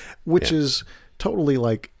references, which is totally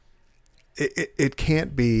like, it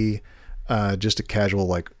can't be just a casual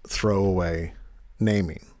like throwaway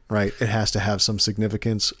naming. Right, it has to have some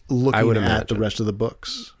significance looking at the rest of the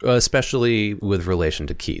books. Especially with relation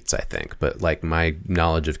to Keats, I think. But like, my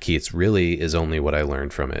knowledge of Keats really is only what I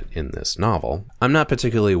learned from it in this novel. I'm not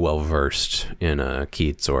particularly well versed in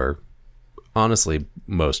Keats or, honestly,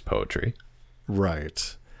 most poetry.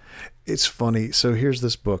 Right. It's funny. So here's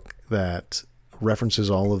this book that references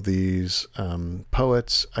all of these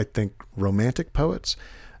poets, I think romantic poets.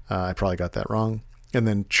 I probably got that wrong. And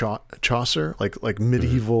then Chaucer, like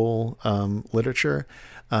medieval literature,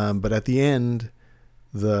 but at the end,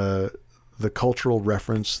 the cultural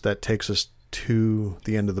reference that takes us to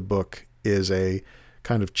the end of the book is a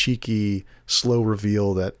kind of cheeky, slow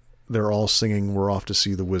reveal that they're all singing "We're Off to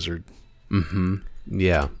See the Wizard." Mm-hmm.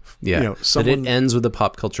 Yeah. But it ends with a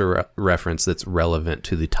pop culture reference that's relevant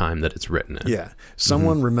to the time that it's written in. Yeah,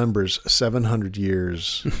 someone remembers 700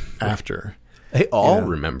 years after. They all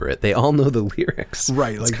remember it. They all know the lyrics.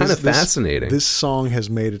 Right. It's kind of fascinating. This song has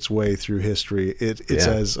made its way through history.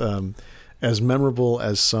 It's as memorable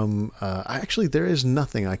as some... actually, there is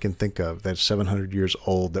nothing I can think of that's 700 years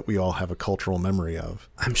old that we all have a cultural memory of.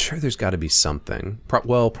 I'm sure there's got to be something.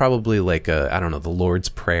 Probably like, I don't know, the Lord's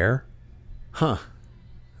Prayer? Huh.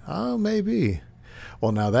 Oh, maybe.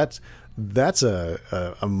 Well, now that's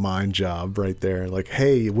a mind job right there. Like,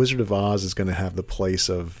 hey, Wizard of Oz is going to have the place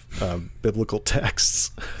of biblical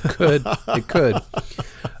texts. It could.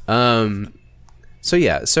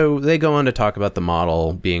 So they go on to talk about the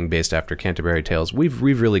model being based after Canterbury Tales. We've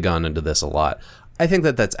really gone into this a lot. I think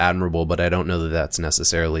that that's admirable, but I don't know that that's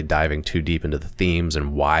necessarily diving too deep into the themes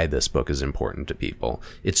and why this book is important to people.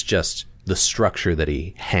 It's just the structure that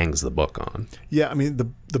he hangs the book on. Yeah, I mean,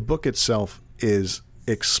 the book itself is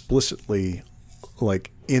explicitly,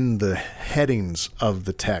 like, in the headings of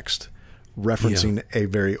the text, referencing a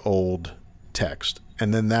very old text.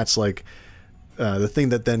 And then that's like the thing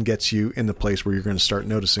that then gets you in the place where you're going to start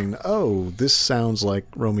noticing, oh, this sounds like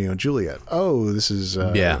Romeo and Juliet. Oh, this is,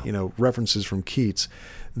 references from Keats.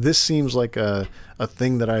 This seems like a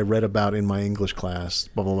thing that I read about in my English class,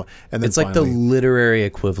 blah, blah, blah. And then it's like the literary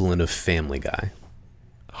equivalent of Family Guy.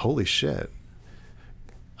 Holy shit.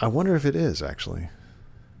 I wonder if it is, actually.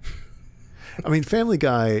 I mean, Family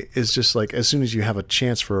Guy is just like, as soon as you have a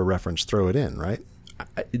chance for a reference, throw it in, right?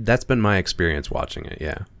 That's been my experience watching it,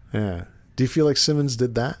 yeah. Yeah. Do you feel like Simmons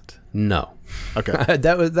did that? No. Okay.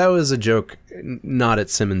 that was a joke, not at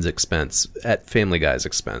Simmons' expense, at Family Guy's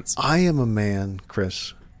expense. I am a man,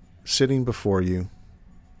 Chris, sitting before you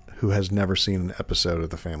who has never seen an episode of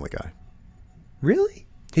The Family Guy. Really?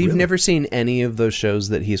 You've never seen any of those shows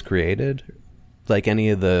that he's created? Like any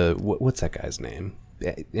of the... What's that guy's name?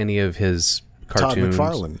 Any of his cartoons?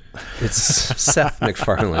 Todd McFarlane. It's Seth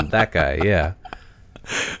MacFarlane, that guy, yeah.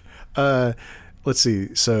 Let's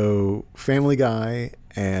see. So Family Guy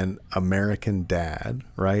and American Dad,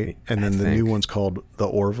 right? And then the new one's called The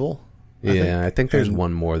Orville. I think there's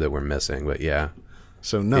one more that we're missing, but yeah.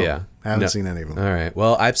 So no, I haven't seen any of them. All right.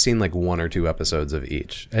 Well, I've seen like 1 or 2 episodes of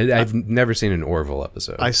each. I've never seen an Orville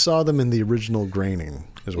episode. I saw them in the original Graining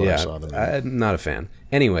is what I saw them in. I'm not a fan.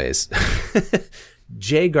 Anyways,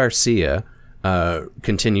 Jay Garcia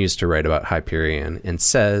continues to write about Hyperion and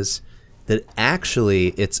says that actually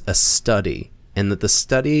it's a study, and that the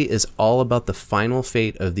study is all about the final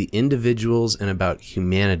fate of the individuals and about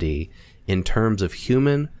humanity in terms of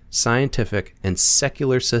human, scientific, and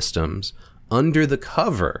secular systems under the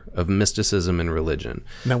cover of mysticism and religion.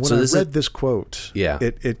 Now, when I read this quote,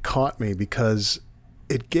 it caught me because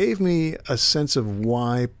it gave me a sense of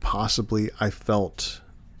why possibly I felt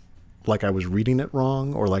like I was reading it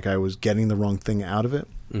wrong or like I was getting the wrong thing out of it.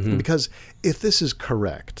 Mm-hmm. Because if this is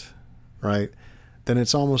correct, right, then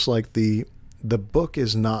it's almost like the book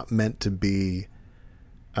is not meant to be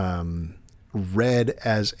read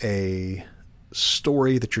as a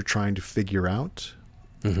story that you're trying to figure out,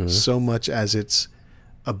 so much as it's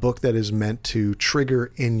a book that is meant to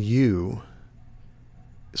trigger in you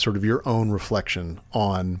sort of your own reflection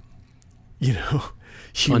on,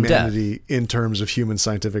 humanity in terms of human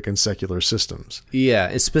scientific and secular systems. Yeah,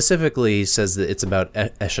 it specifically says that it's about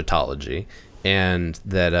eschatology, and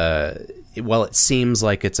that while it seems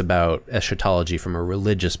like it's about eschatology from a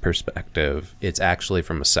religious perspective, it's actually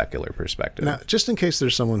from a secular perspective. Now, just in case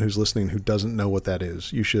there's someone who's listening who doesn't know what that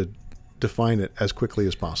is, you should define it as quickly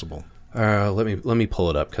as possible. Let me pull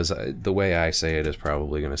it up, because the way I say it is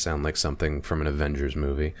probably going to sound like something from an Avengers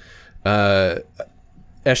movie.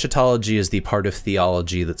 Eschatology is the part of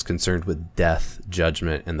theology that's concerned with death,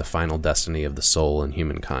 judgment, and the final destiny of the soul and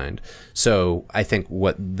humankind. So I think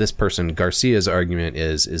what this person, Garcia's argument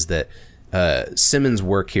is that Simmons'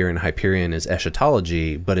 work here in Hyperion is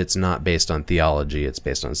eschatology, but it's not based on theology, it's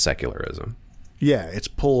based on secularism. Yeah, it's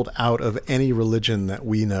pulled out of any religion that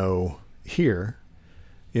we know here.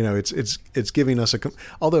 It's giving us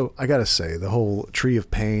although I gotta say, the whole Tree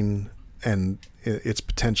of Pain and its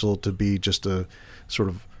potential to be just a sort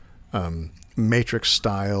of Matrix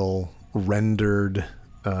style rendered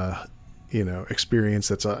experience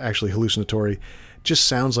that's actually hallucinatory just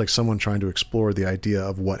sounds like someone trying to explore the idea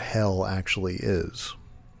of what hell actually is.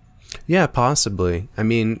 Yeah, possibly. I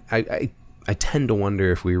mean, I tend to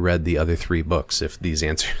wonder if we read the other 3 books, if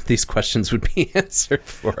these questions would be answered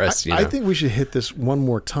for us. I think we should hit this one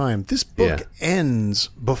more time. This book ends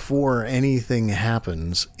before anything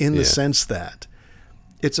happens, in the sense that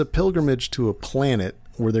it's a pilgrimage to a planet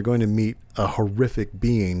where they're going to meet a horrific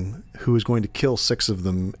being who is going to kill 6 of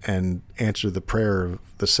them and answer the prayer of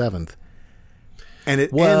the 7th. And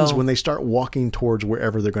it ends when they start walking towards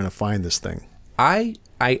wherever they're going to find this thing.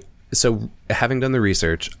 So having done the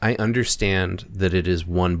research, I understand that it is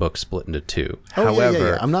one book split into 2.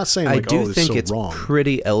 However, I'm not saying I do think it's wrong.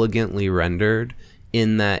 Pretty elegantly rendered,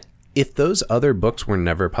 in that if those other books were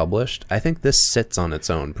never published, I think this sits on its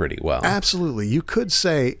own pretty well. Absolutely. You could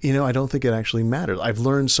say, I don't think it actually matters. I've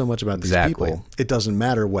learned so much about these people. It doesn't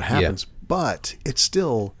matter what happens, but it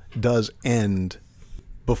still does end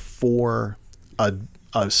before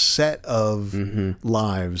a set of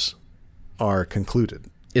lives are concluded.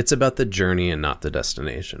 It's about the journey and not the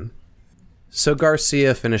destination. So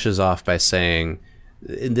Garcia finishes off by saying,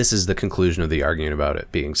 this is the conclusion of the argument about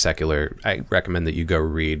it being secular. I recommend that you go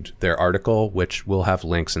read their article, which we'll have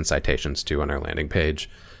links and citations to on our landing page.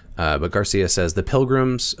 But Garcia says, the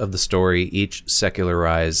pilgrims of the story each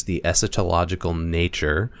secularize the eschatological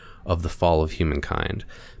nature of the fall of humankind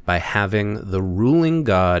by having the ruling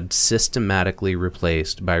God systematically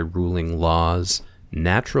replaced by ruling laws,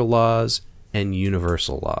 natural laws, and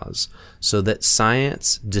universal laws, so that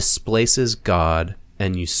science displaces God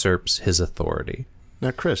and usurps his authority.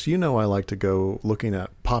 Now, Chris, I like to go looking at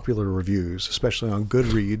popular reviews, especially on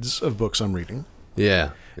Goodreads of books I'm reading. Yeah.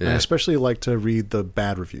 And I especially like to read the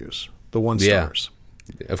bad reviews, the 1 stars.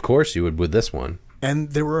 Of course you would with this one. And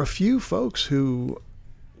there were a few folks who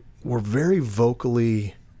were very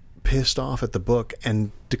vocally pissed off at the book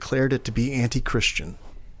and declared it to be anti-Christian,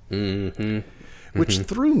 which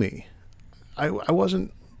threw me. I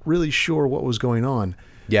wasn't really sure what was going on.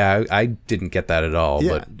 Yeah, I didn't get that at all.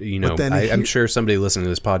 Yeah, but, I'm sure somebody listening to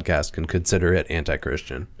this podcast can consider it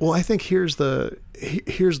anti-Christian. Well, I think here's the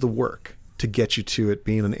work to get you to it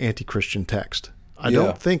being an anti-Christian text. I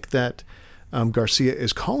don't think that Garcia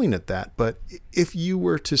is calling it that, but if you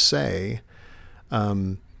were to say,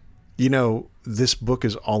 this book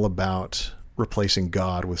is all about replacing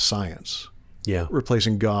God with science,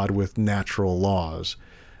 replacing God with natural laws,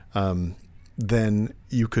 then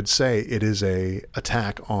you could say it is a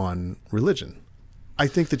attack on religion. I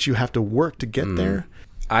think that you have to work to get there.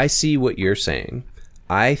 I see what you're saying.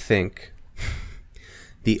 I think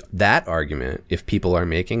that argument, if people are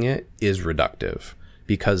making it, is reductive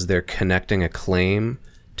because they're connecting a claim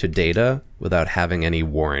to data without having any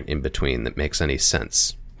warrant in between that makes any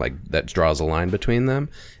sense, like that draws a line between them.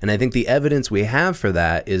 And I think the evidence we have for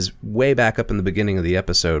that is way back up in the beginning of the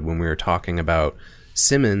episode when we were talking about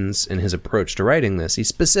Simmons and his approach to writing this. He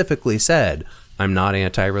specifically said, I'm not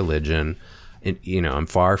anti-religion. I'm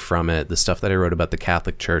far from it. The stuff that I wrote about the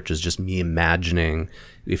Catholic Church is just me imagining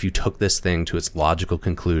if you took this thing to its logical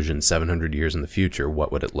conclusion 700 years in the future,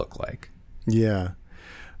 what would it look like? Yeah.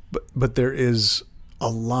 But there is a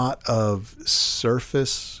lot of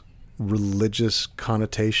surface religious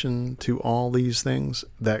connotation to all these things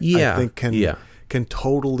that I think can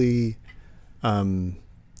totally,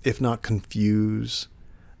 if not confuse,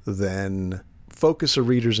 then focus a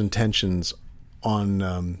reader's intentions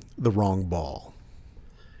on the wrong ball.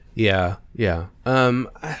 Yeah.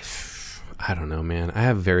 I don't know, man. I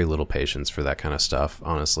have very little patience for that kind of stuff,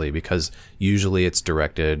 honestly, because usually it's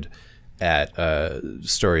directed at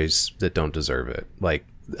stories that don't deserve it. Like,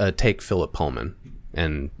 take Philip Pullman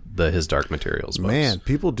and his Dark Materials books. Man,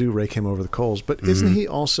 people do rake him over the coals, but isn't he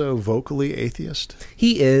also vocally atheist?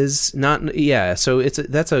 He is not. Yeah, so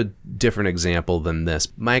that's a different example than this.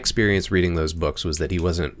 My experience reading those books was that he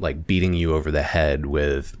wasn't like beating you over the head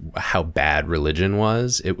with how bad religion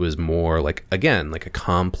was. It was more like, again, like a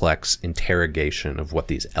complex interrogation of what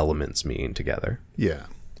these elements mean together. Yeah.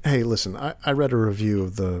 Hey, listen, I read a review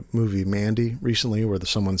of the movie Mandy recently where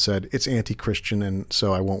someone said it's anti-Christian and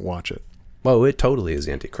so I won't watch it. Well, it totally is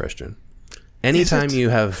anti-Christian. Anytime you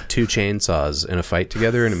have two chainsaws in a fight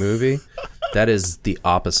together in a movie, that is the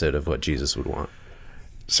opposite of what Jesus would want.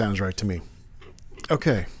 Sounds right to me.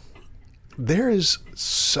 Okay. There is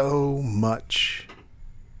so much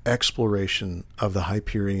exploration of the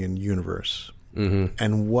Hyperion universe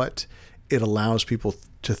and what it allows people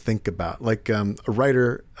to think about. Like a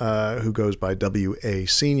writer who goes by W.A.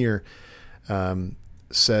 Senior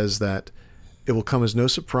says that it will come as no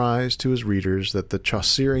surprise to his readers that the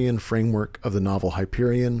Chaucerian framework of the novel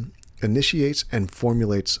Hyperion initiates and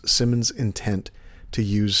formulates Simmons' intent to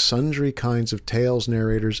use sundry kinds of tales,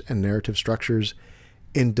 narrators, and narrative structures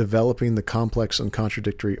in developing the complex and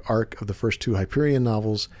contradictory arc of the first two Hyperion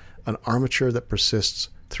novels, an armature that persists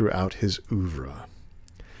throughout his oeuvre.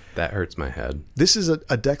 That hurts my head. This is a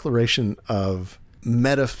declaration of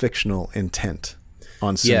metafictional intent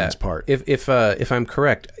on Simmons' part. If I'm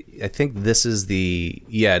correct, I think this is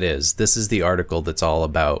it is. This is the article that's all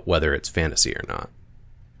about whether it's fantasy or not.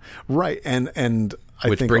 Right, and I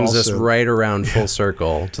which think brings also, us right around full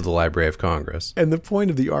circle to the Library of Congress. And the point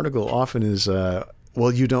of the article often is,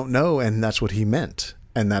 well, you don't know, and that's what he meant,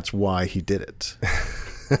 and that's why he did it.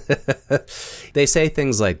 They say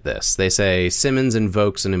things like this. They say Simmons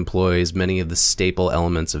invokes and employs many of the staple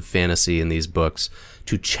elements of fantasy in these books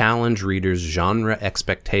to challenge readers' genre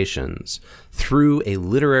expectations through a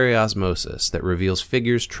literary osmosis that reveals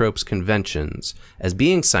figures, tropes, conventions as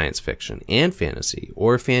being science fiction and fantasy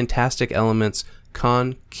or fantastic elements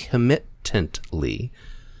concomitantly.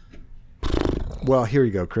 Well, here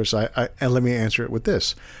you go, Chris. And let me answer it with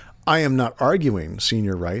this. I am not arguing,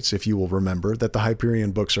 Senior writes, if you will remember, that the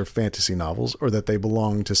Hyperion books are fantasy novels or that they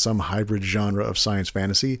belong to some hybrid genre of science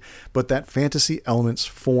fantasy, but that fantasy elements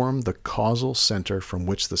form the causal center from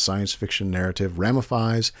which the science fiction narrative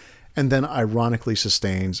ramifies and then ironically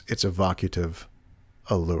sustains its evocative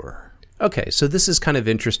allure. Okay, so this is kind of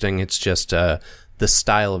interesting. It's just the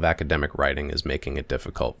style of academic writing is making it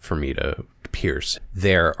difficult for me to pierce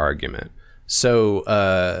their argument. So,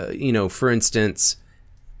 for instance,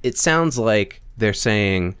 it sounds like they're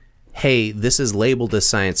saying, hey, this is labeled as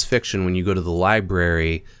science fiction when you go to the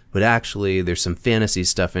library, but actually there's some fantasy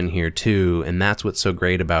stuff in here too, and that's what's so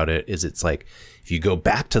great about it is it's like if you go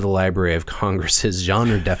back to the Library of Congress's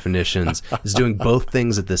genre definitions, it's doing both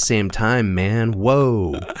things at the same time, man.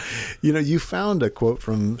 Whoa. You found a quote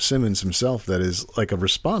from Simmons himself that is like a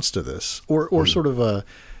response to this, or sort of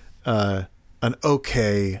an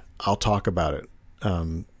okay, I'll talk about it,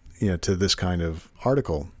 to this kind of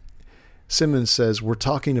article. Simmons says, we're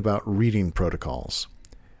talking about reading protocols.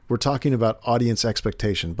 We're talking about audience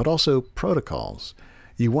expectation, but also protocols.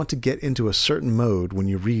 You want to get into a certain mode when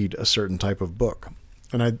you read a certain type of book.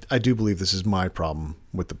 And I do believe this is my problem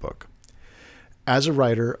with the book. As a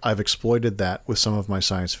writer, I've exploited that with some of my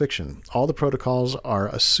science fiction. All the protocols are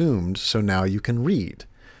assumed, so now you can read.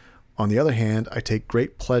 On the other hand, I take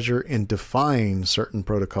great pleasure in defying certain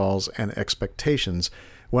protocols and expectations.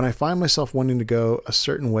 When I find myself wanting to go a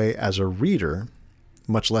certain way as a reader,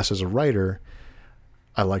 much less as a writer,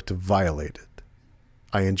 I like to violate it.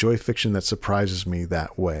 I enjoy fiction that surprises me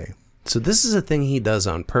that way. So this is a thing he does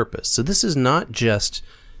on purpose. So this is not just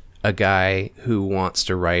a guy who wants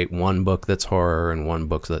to write one book that's horror and one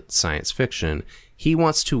book that's science fiction. He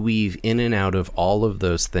wants to weave in and out of all of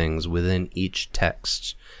those things within each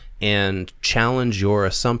text and challenge your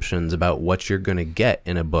assumptions about what you're going to get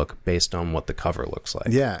in a book based on what the cover looks like.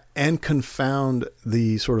 Yeah, and confound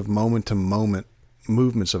the sort of moment-to-moment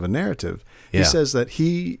movements of a narrative. Yeah. He says that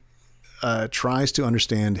he tries to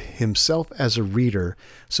understand himself as a reader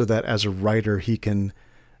so that as a writer he can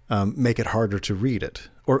make it harder to read it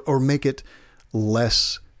or make it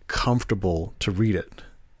less comfortable to read it,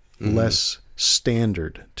 less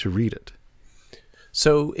standard to read it.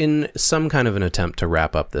 So in some kind of an attempt to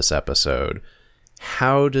wrap up this episode,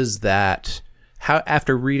 how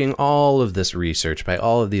after reading all of this research by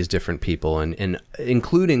all of these different people and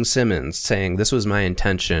including Simmons saying this was my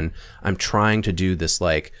intention, I'm trying to do this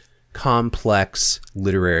like complex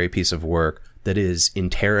literary piece of work that is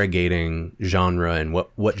interrogating genre and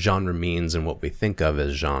what genre means and what we think of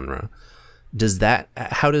as genre.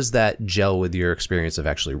 How does that gel with your experience of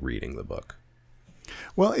actually reading the book?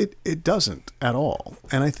 Well, it doesn't at all.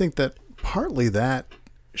 And I think that partly that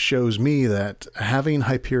shows me that having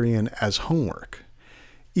Hyperion as homework,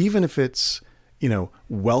 even if it's,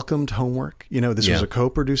 welcomed homework, this was a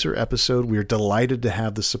co-producer episode. We are delighted to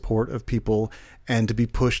have the support of people and to be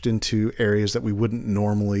pushed into areas that we wouldn't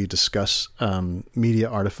normally discuss media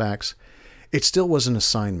artifacts. It still was an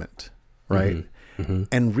assignment, right? Mm-hmm. Mm-hmm.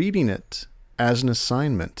 And reading it as an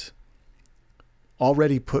assignment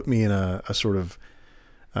already put me in a sort of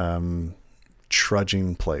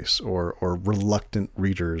trudging place or reluctant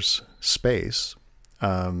reader's space.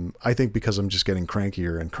 I think because I'm just getting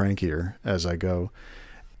crankier and crankier as I go.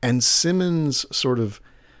 And Simmons' sort of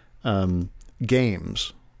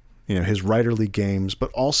games, his writerly games, but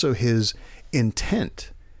also his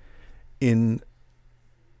intent in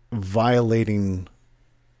violating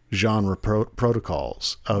genre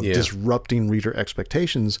protocols of disrupting reader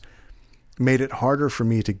expectations made it harder for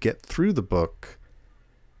me to get through the book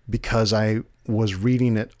because I was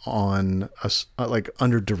reading it on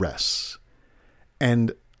under duress.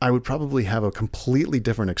 And I would probably have a completely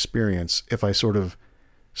different experience if I sort of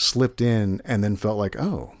slipped in and then felt like,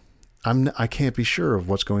 oh, I can't be sure of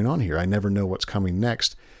what's going on here. I never know what's coming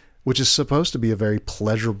next, which is supposed to be a very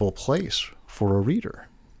pleasurable place for a reader.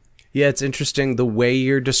 Yeah, it's interesting. The way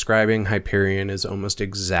you're describing Hyperion is almost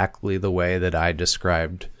exactly the way that I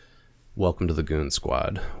described Welcome to the Goon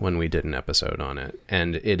Squad when we did an episode on it.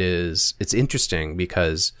 And it's interesting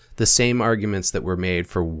because the same arguments that were made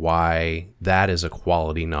for why that is a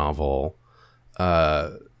quality novel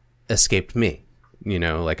escaped me.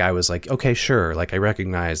 I was like, okay, sure. Like I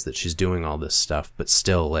recognize that she's doing all this stuff, but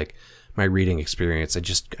still like my reading experience, I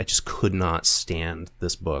just could not stand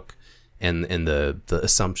this book and the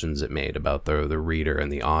assumptions it made about the reader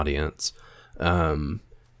and the audience.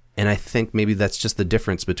 And I think maybe that's just the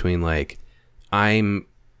difference between like, I'm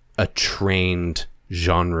a trained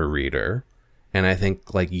genre reader, and I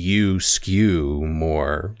think like you skew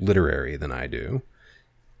more literary than I do.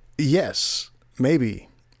 Yes, maybe.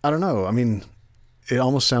 I don't know. I mean, it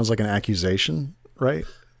almost sounds like an accusation, right?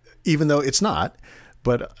 Even though it's not.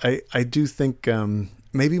 But I do think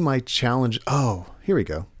maybe my challenge... Oh, here we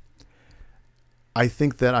go. I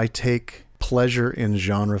think that I take pleasure in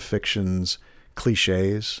genre fiction's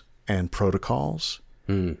cliches and protocols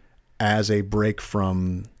as a break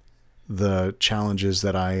from the challenges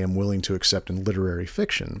that I am willing to accept in literary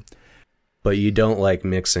fiction. But you don't like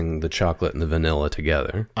mixing the chocolate and the vanilla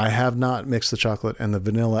together. I have not mixed the chocolate and the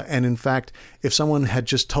vanilla. And in fact, if someone had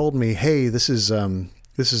just told me, hey, this is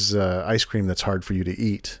ice cream that's hard for you to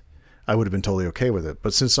eat, I would have been totally okay with it.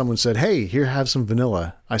 But since someone said, hey, here, have some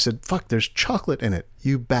vanilla, I said, fuck, there's chocolate in it,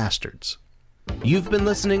 you bastards. You've been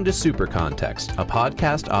listening to Super Context, a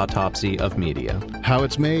podcast autopsy of media. How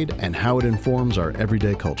it's made and how it informs our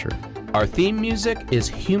everyday culture. Our theme music is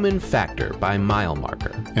Human Factor by Mile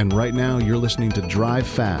Marker. And right now you're listening to Drive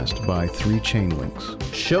Fast by 3 Chain Links.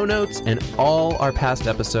 Show notes and all our past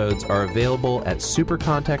episodes are available at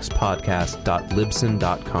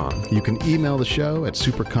supercontextpodcast.libsyn.com. You can email the show at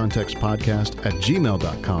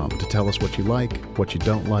supercontextpodcast@gmail.com to tell us what you like, what you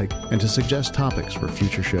don't like, and to suggest topics for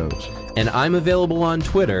future shows. And I'm available on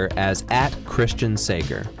Twitter as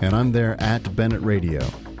 @ChristianSager. And I'm there @Bennett Radio.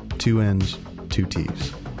 2 N's, 2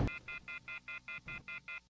 T's.